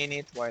gold per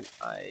minute while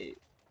I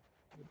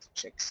need to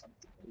check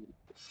something.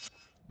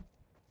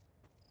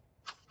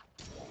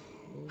 1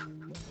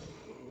 million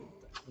gold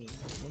per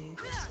minute.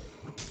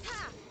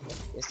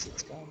 Yes,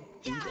 it's gonna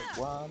be the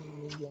 1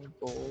 million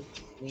gold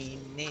per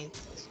minute.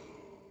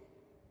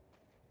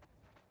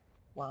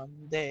 One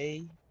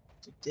day,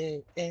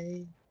 today,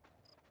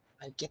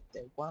 I get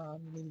the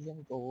 1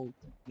 million gold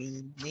per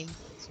minute.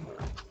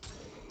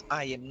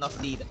 I am not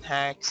even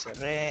hacker,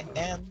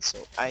 and so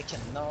I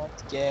cannot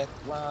get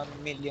 1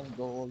 million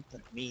gold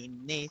per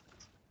minute.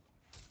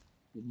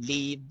 We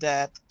leave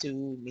that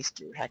to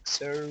Mr.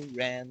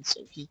 Haxeren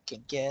so he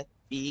can get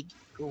big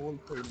gold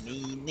per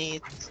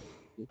minute,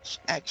 which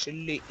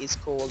actually is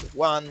called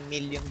 1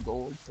 million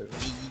gold per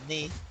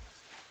minute.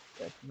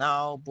 But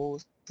now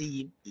both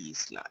team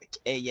is like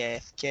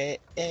AFK,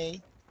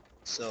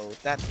 so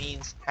that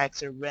means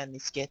Haxeren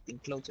is getting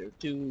closer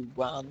to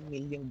 1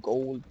 million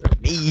gold per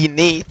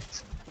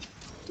minute.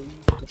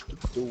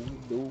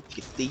 Look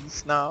at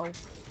these now.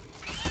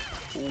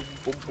 Boom,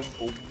 boom, boom,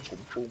 boom, boom,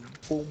 boom,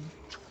 boom.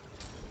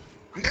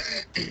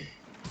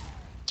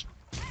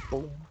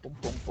 Boom, boom,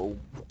 boom, boom,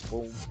 boom,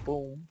 boom,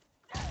 boom.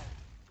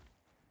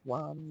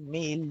 1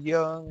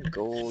 million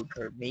gold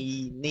per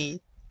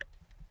minute.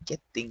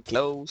 Getting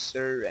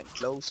closer and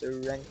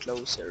closer and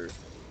closer.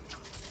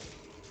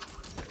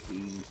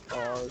 We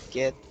are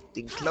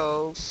getting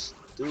close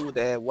to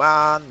the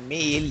 1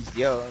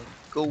 million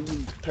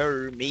gold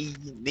per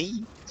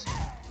minute.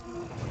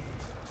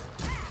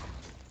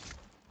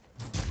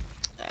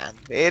 And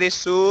very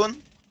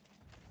soon,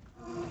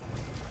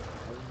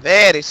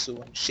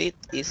 shit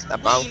is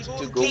about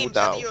to go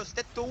down.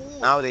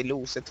 Now they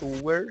lose a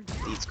tower,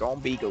 it's gonna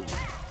be good.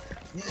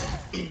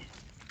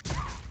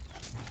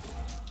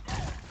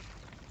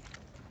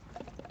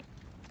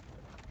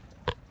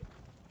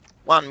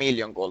 1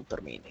 million gold per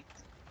minute.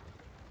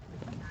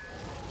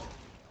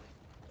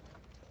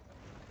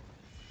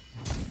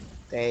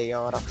 They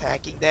are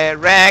attacking their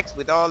racks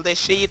with all the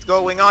shit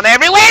going on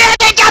everywhere.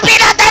 They can be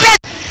not damn it!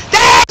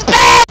 That's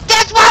bad!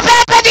 That's what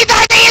happened! It's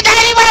not it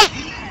anyway!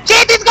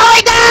 Shit is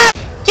going down!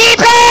 Keep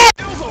it!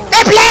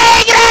 They're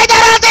playing Raider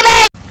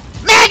Ultimate!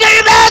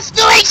 Megarumus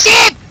doing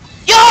shit!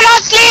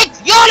 YOLO slit!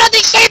 YOLO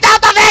the shit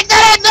out of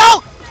Excellent! No!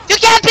 You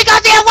can't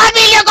because they have 1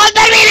 million gold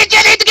per minute!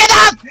 You need to get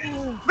out!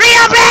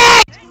 Real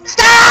break!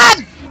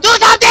 Stand! Do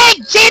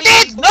something! Shit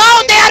is!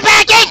 No! They are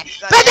backing!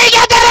 But they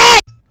get the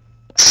wreck!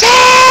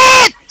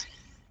 Shit!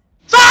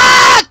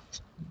 Fuck!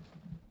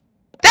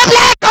 The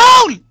black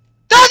hole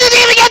doesn't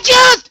even get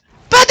used,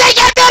 but they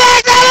get the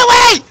eggs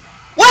anyway!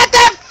 What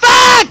the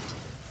fuck?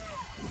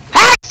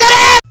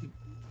 Accident!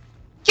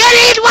 You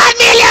need 1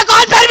 million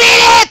gold per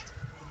minute!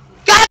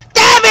 God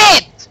damn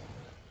it!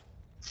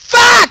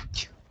 Fuck!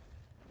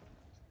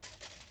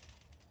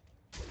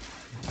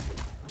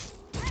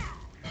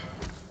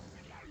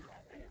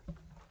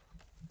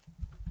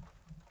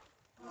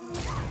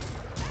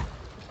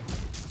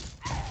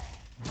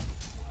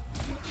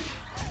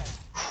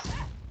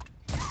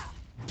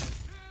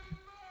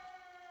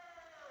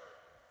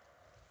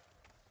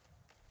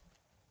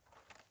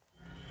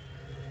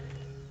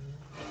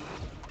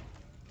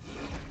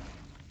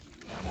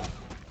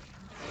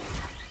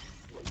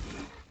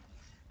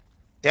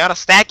 They are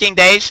stacking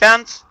the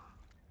Asians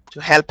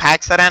to help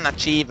Haxaren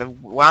achieve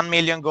 1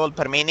 million gold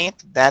per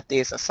minute. That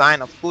is a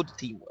sign of good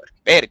teamwork.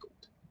 Very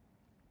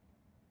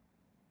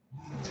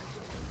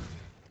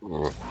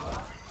good.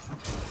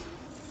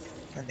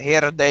 And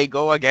here they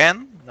go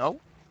again. No?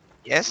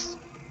 Yes?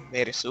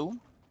 Very soon.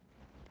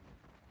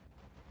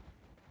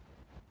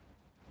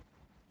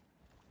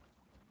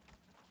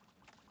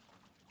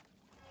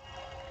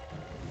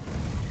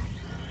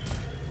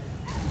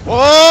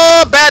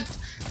 Oh, but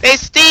they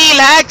steal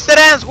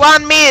Haxaren's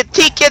 1 minute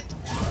ticket.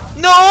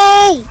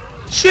 No!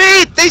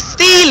 Shit, they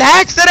steal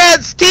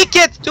Haxaren's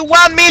ticket to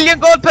 1 million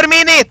gold per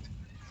minute.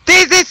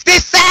 This is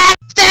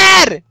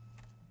disaster!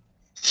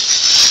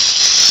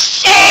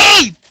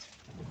 Shit!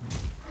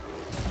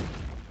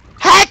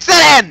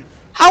 Haxaren!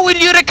 How will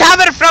you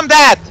recover from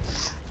that?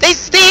 They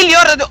steal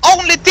your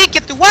only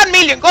ticket to 1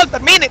 million gold per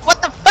minute.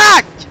 What the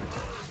fuck?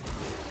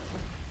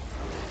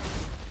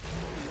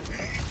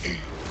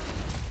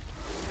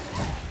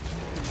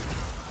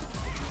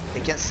 They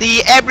can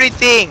see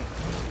everything.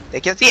 They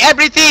can see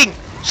everything.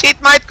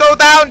 Shit might go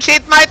down.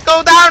 Shit might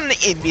go down.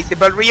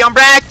 Invisible Rion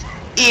Brack.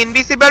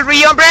 Invisible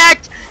Rion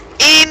Brack.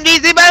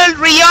 Invisible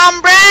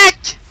Rion Brack.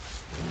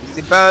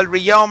 Invisible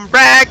Rion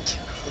Brack.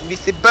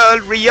 Invisible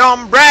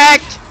Rion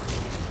Brack.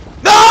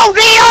 No,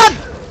 Rion!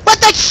 What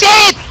the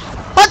shit?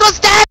 What was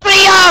that,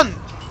 Rion?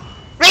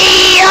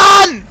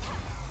 Rion!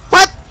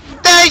 What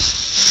the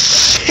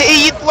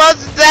shit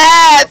was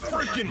that?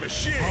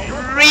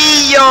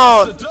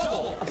 Rion!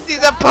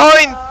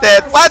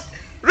 Disappointed! What?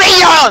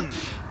 Rion!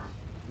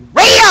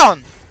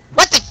 Rion!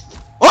 What the?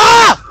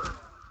 Oh!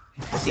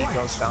 He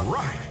goes down.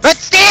 But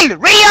still,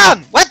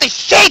 Rion! What the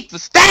shit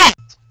was that?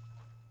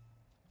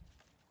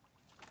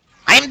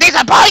 I'm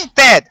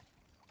disappointed!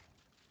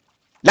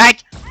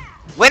 Like,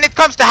 when it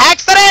comes to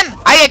Haxaren,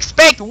 I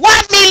expect 1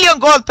 million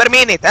gold per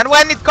minute, and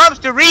when it comes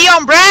to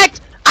Rion Brack,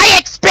 I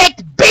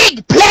expect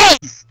big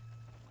plays!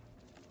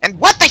 And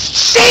what the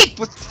shit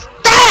was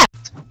that?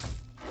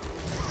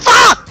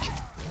 Fuck!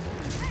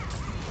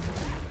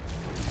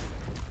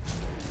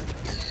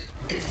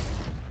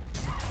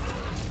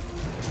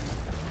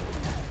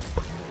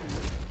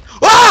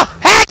 Oh!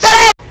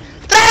 Haxaren!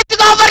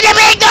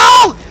 big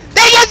no!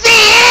 Did you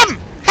see him?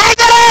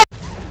 Hector!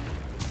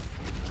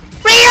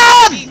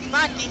 Rion! He's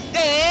fucking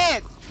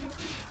dead!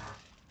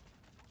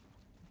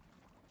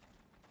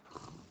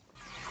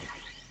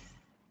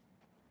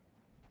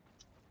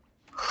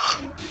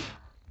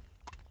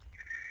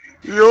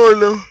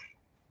 YOLO.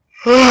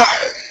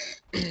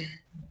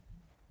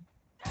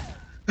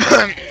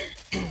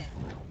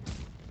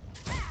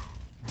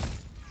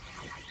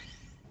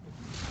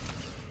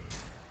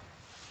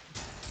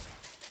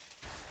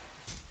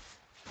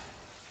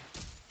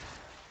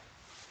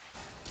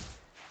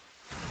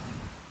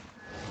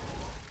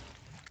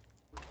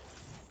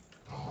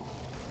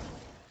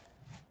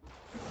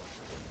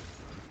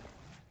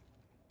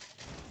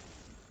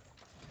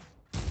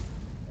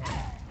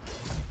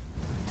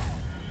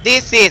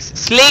 This is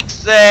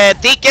Slick's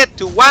ticket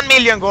to 1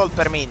 million gold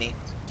per minute.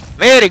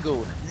 Very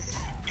good.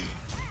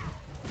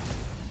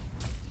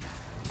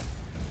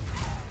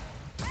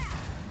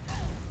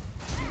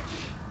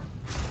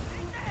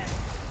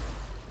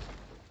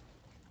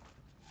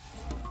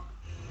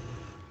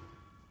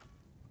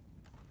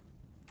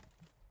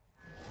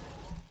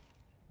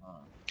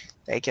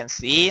 They can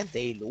see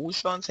the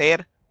illusions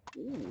here.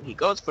 Ooh, he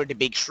goes for the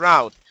big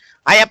shroud.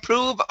 I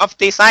approve of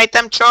this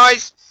item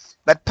choice,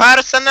 but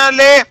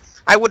personally,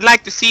 I would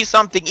like to see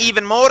something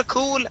even more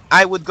cool.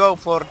 I would go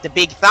for the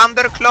big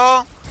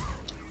thunderclaw,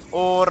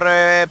 or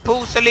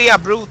possibly a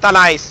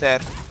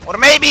brutalizer, or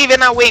maybe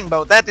even a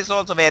wingbow. That is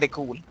also very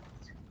cool,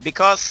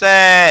 because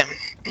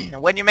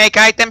when you make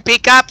item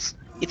pickups,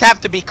 it have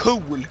to be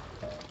cool.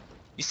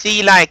 You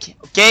see, like,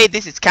 okay,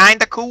 this is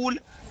kinda cool,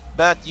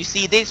 but you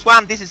see this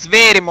one, this is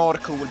very more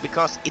cool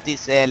because it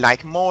is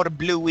like more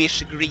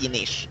bluish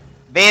greenish.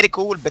 Very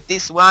cool, but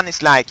this one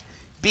is like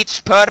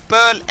pitch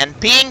purple and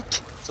pink,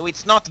 so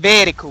it's not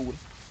very cool.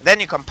 Then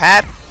you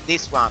compare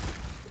this one.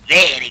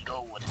 Very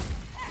good.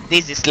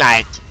 This is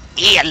like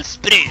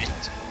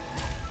elsprut.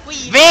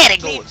 Very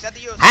good.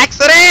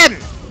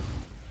 Haxorin!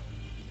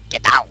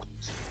 Get out.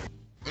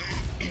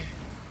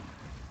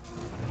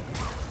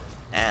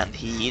 And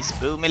he is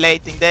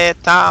boomulating the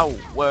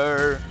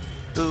tower.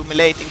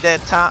 Boomulating the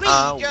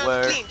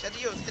tower.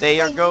 They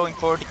are going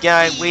for the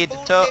guy with the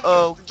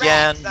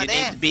token. You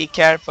need to be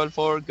careful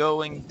for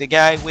going the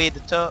guy with the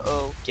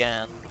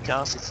token,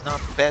 because it's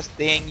not the best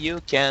thing you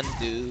can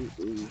do.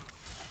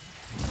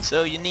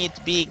 So you need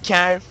to be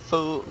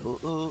careful.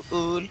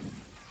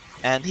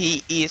 And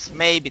he is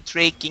maybe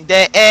tricking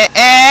the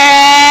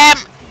AM.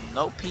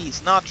 Nope,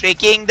 he's not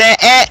tricking the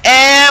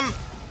AM.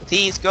 But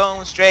he's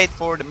going straight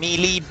for the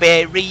melee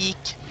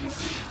barrick.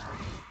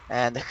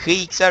 And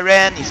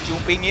Haxaren is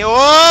jumping.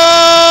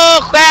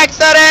 Oh,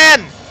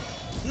 Haxaren!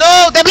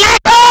 No, the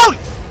black hole!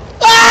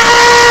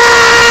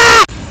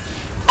 Ah!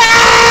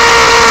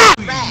 Ah!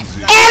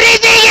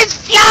 Everything is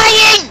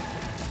flying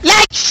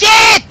like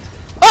shit!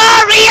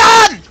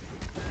 Orion!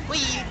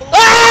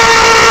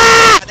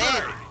 Ah!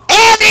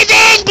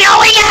 Everything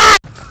blowing up!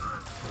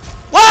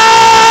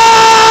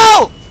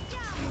 Whoa!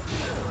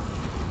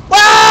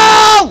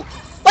 Whoa!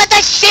 What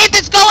the shit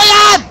is going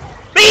on?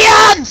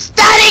 Rion!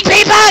 Stunning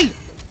people!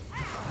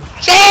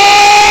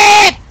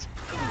 Shit!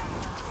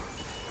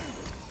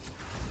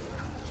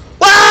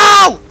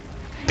 Whoa!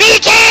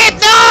 Peek it!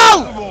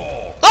 No!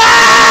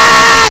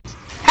 What?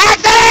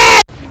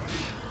 Accident!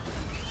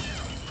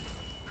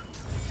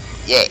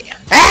 Yeah.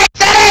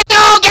 Accident!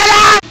 No! Get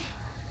out!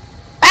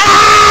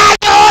 Ah!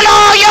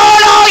 YOLO!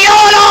 YOLO!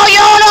 YOLO!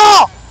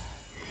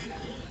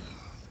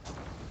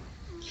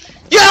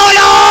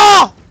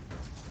 YOLO!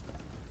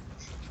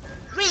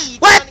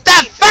 What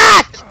the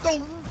fuck?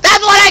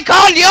 That's what I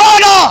call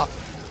YOLO!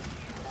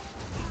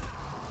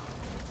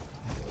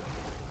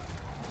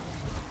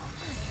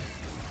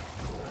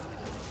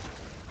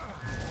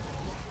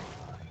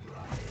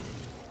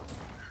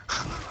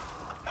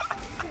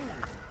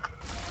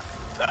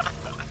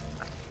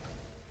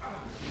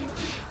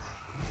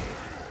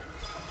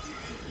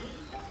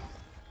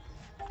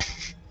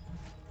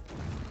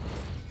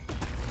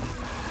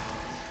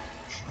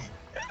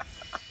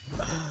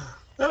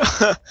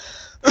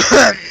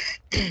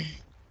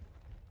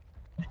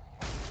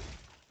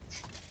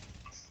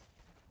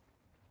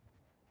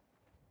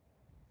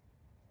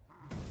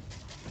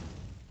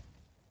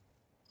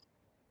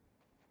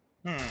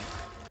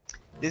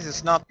 This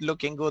is not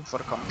looking good for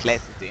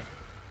complexity.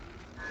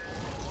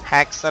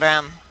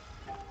 Haxoran,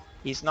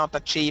 he's not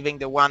achieving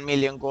the 1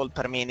 million gold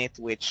per minute,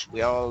 which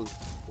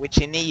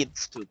he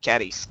needs to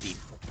carry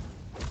Steve.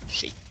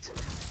 Shit.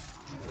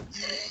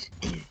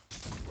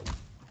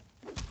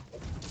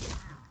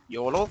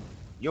 YOLO,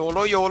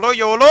 YOLO, YOLO,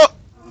 YOLO,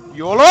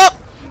 YOLO.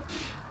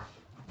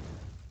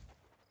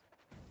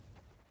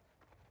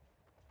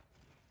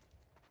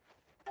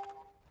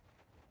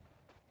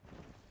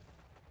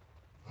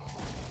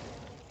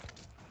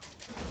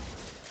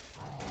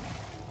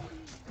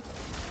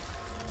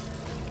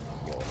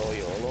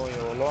 YOLO,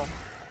 YOLO.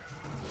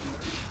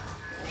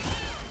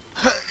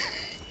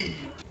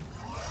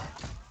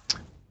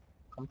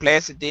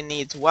 Complexity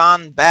needs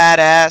one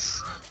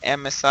badass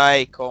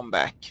MSI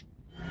comeback.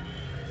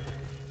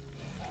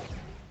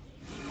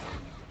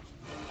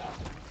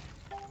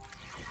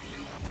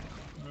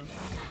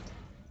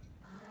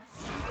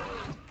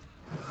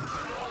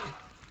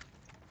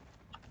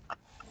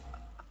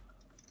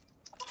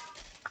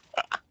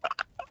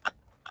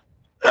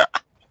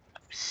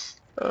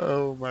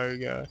 Oh my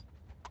god.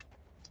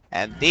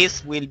 And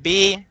this will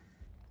be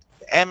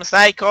the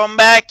MSI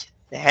comeback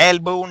the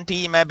Hellborn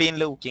team have been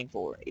looking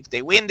for. If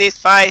they win this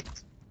fight,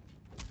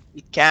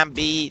 it can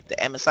be the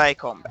MSI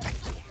comeback.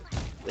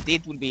 But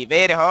it will be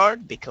very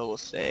hard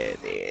because the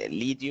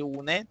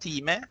Legione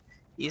team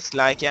is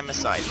like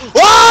MSI.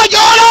 Oh,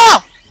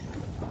 YOLO!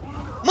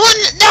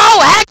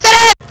 No!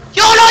 Accident!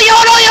 YOLO,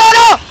 YOLO,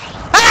 YOLO!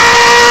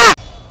 Ah!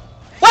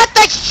 What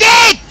the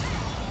shit?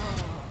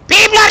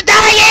 People are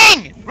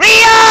dying!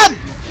 Rion!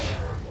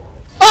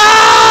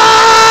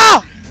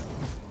 Oh!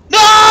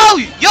 No!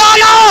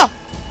 YOLO!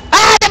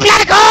 Ah, the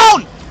black hole!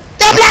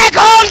 The black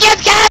hole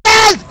gets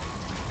cancelled!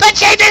 But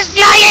shit is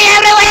flying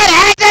everywhere!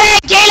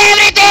 Accident! Kill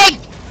everything!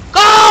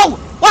 Go!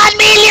 1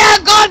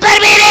 million gold per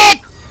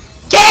minute!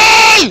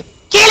 Kill!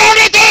 Kill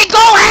everything!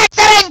 Go,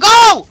 Accident!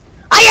 Go!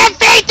 I have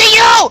faith in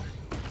you!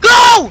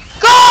 Go!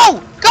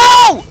 Go!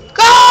 Go!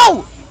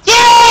 Go!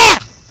 Yeah!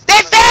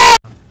 Defend!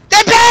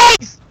 The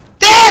base!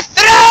 The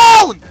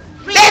throne!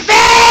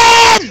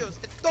 Defend!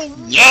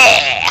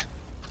 Yeah!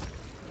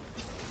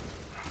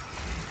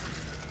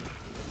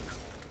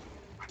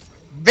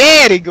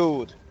 Very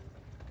good!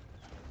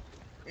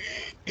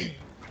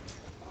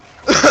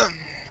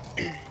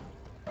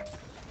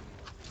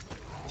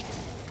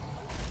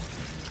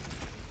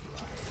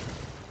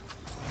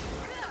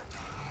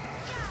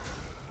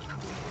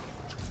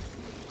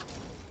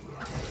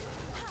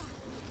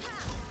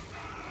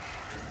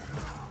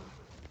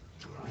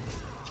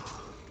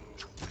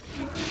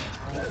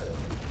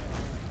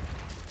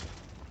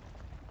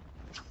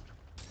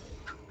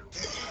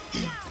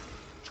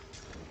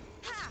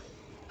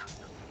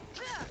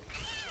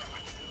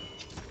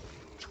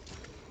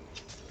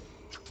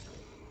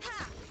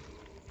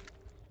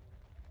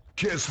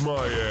 Kiss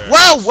my ass.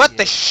 Whoa, what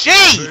the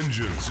shit?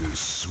 Vengeance is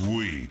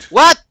sweet.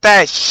 What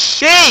the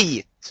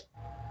shit?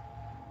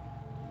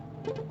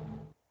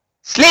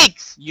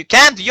 Slicks, you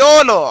can't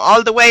YOLO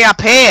all the way up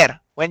here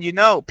when you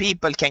know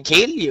people can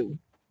kill you.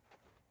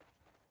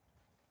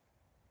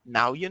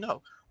 Now you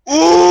know.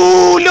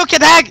 Ooh, look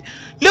at that!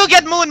 Look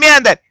at Moon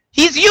Meander!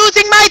 He's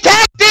using my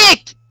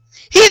tactic!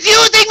 He's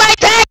using my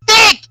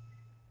tactic!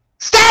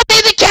 Stand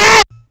in the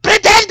camp!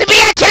 Pretend to be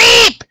a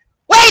creep!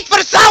 Wait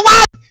for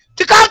someone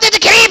to come to the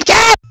creep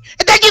camp!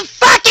 And then you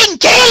fucking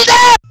kill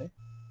them!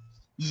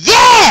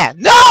 Yeah!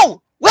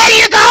 No! Where do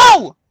you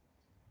go?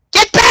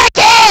 Get back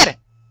here!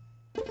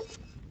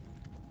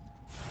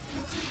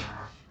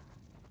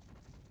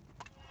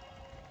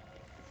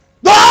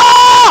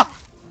 Whoa!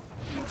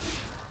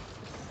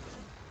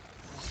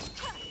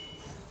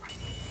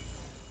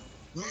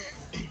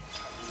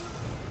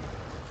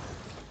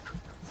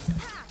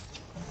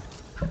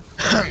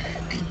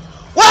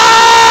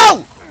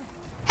 Whoa!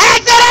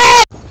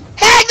 Accident!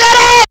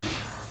 Accident!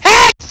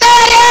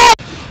 Accident!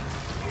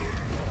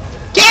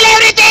 Kill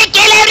everything!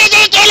 Kill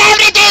everything! Kill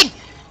everything!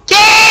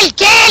 Kill!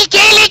 Kill!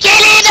 Kill!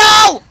 Kill!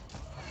 No!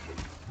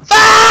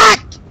 Fuck!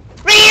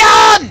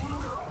 Rion!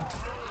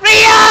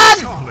 Rion!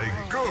 Jolly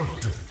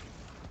good.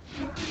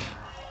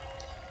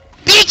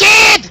 Big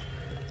kid!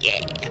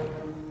 Yeah!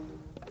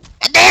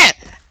 And there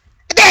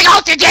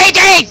goes the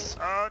JJs!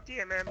 Ja,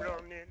 TM bra.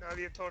 Nu har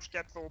vi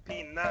torskat 2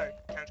 pinnar.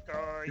 Kanske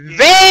ska ge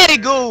Very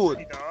good!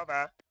 idag,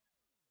 va?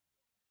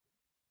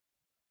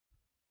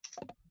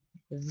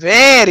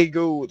 Very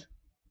good!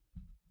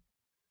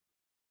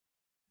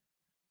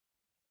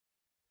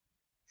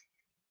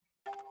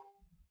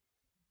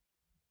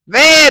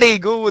 Very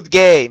good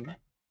game!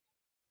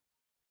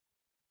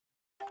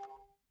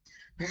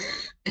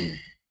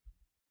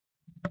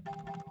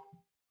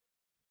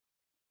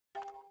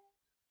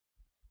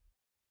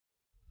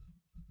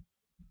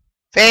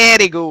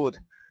 Very good!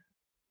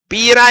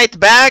 Be right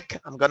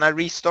back. I'm gonna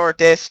restart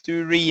this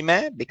to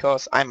Rime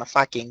because I'm a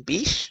fucking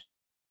bitch.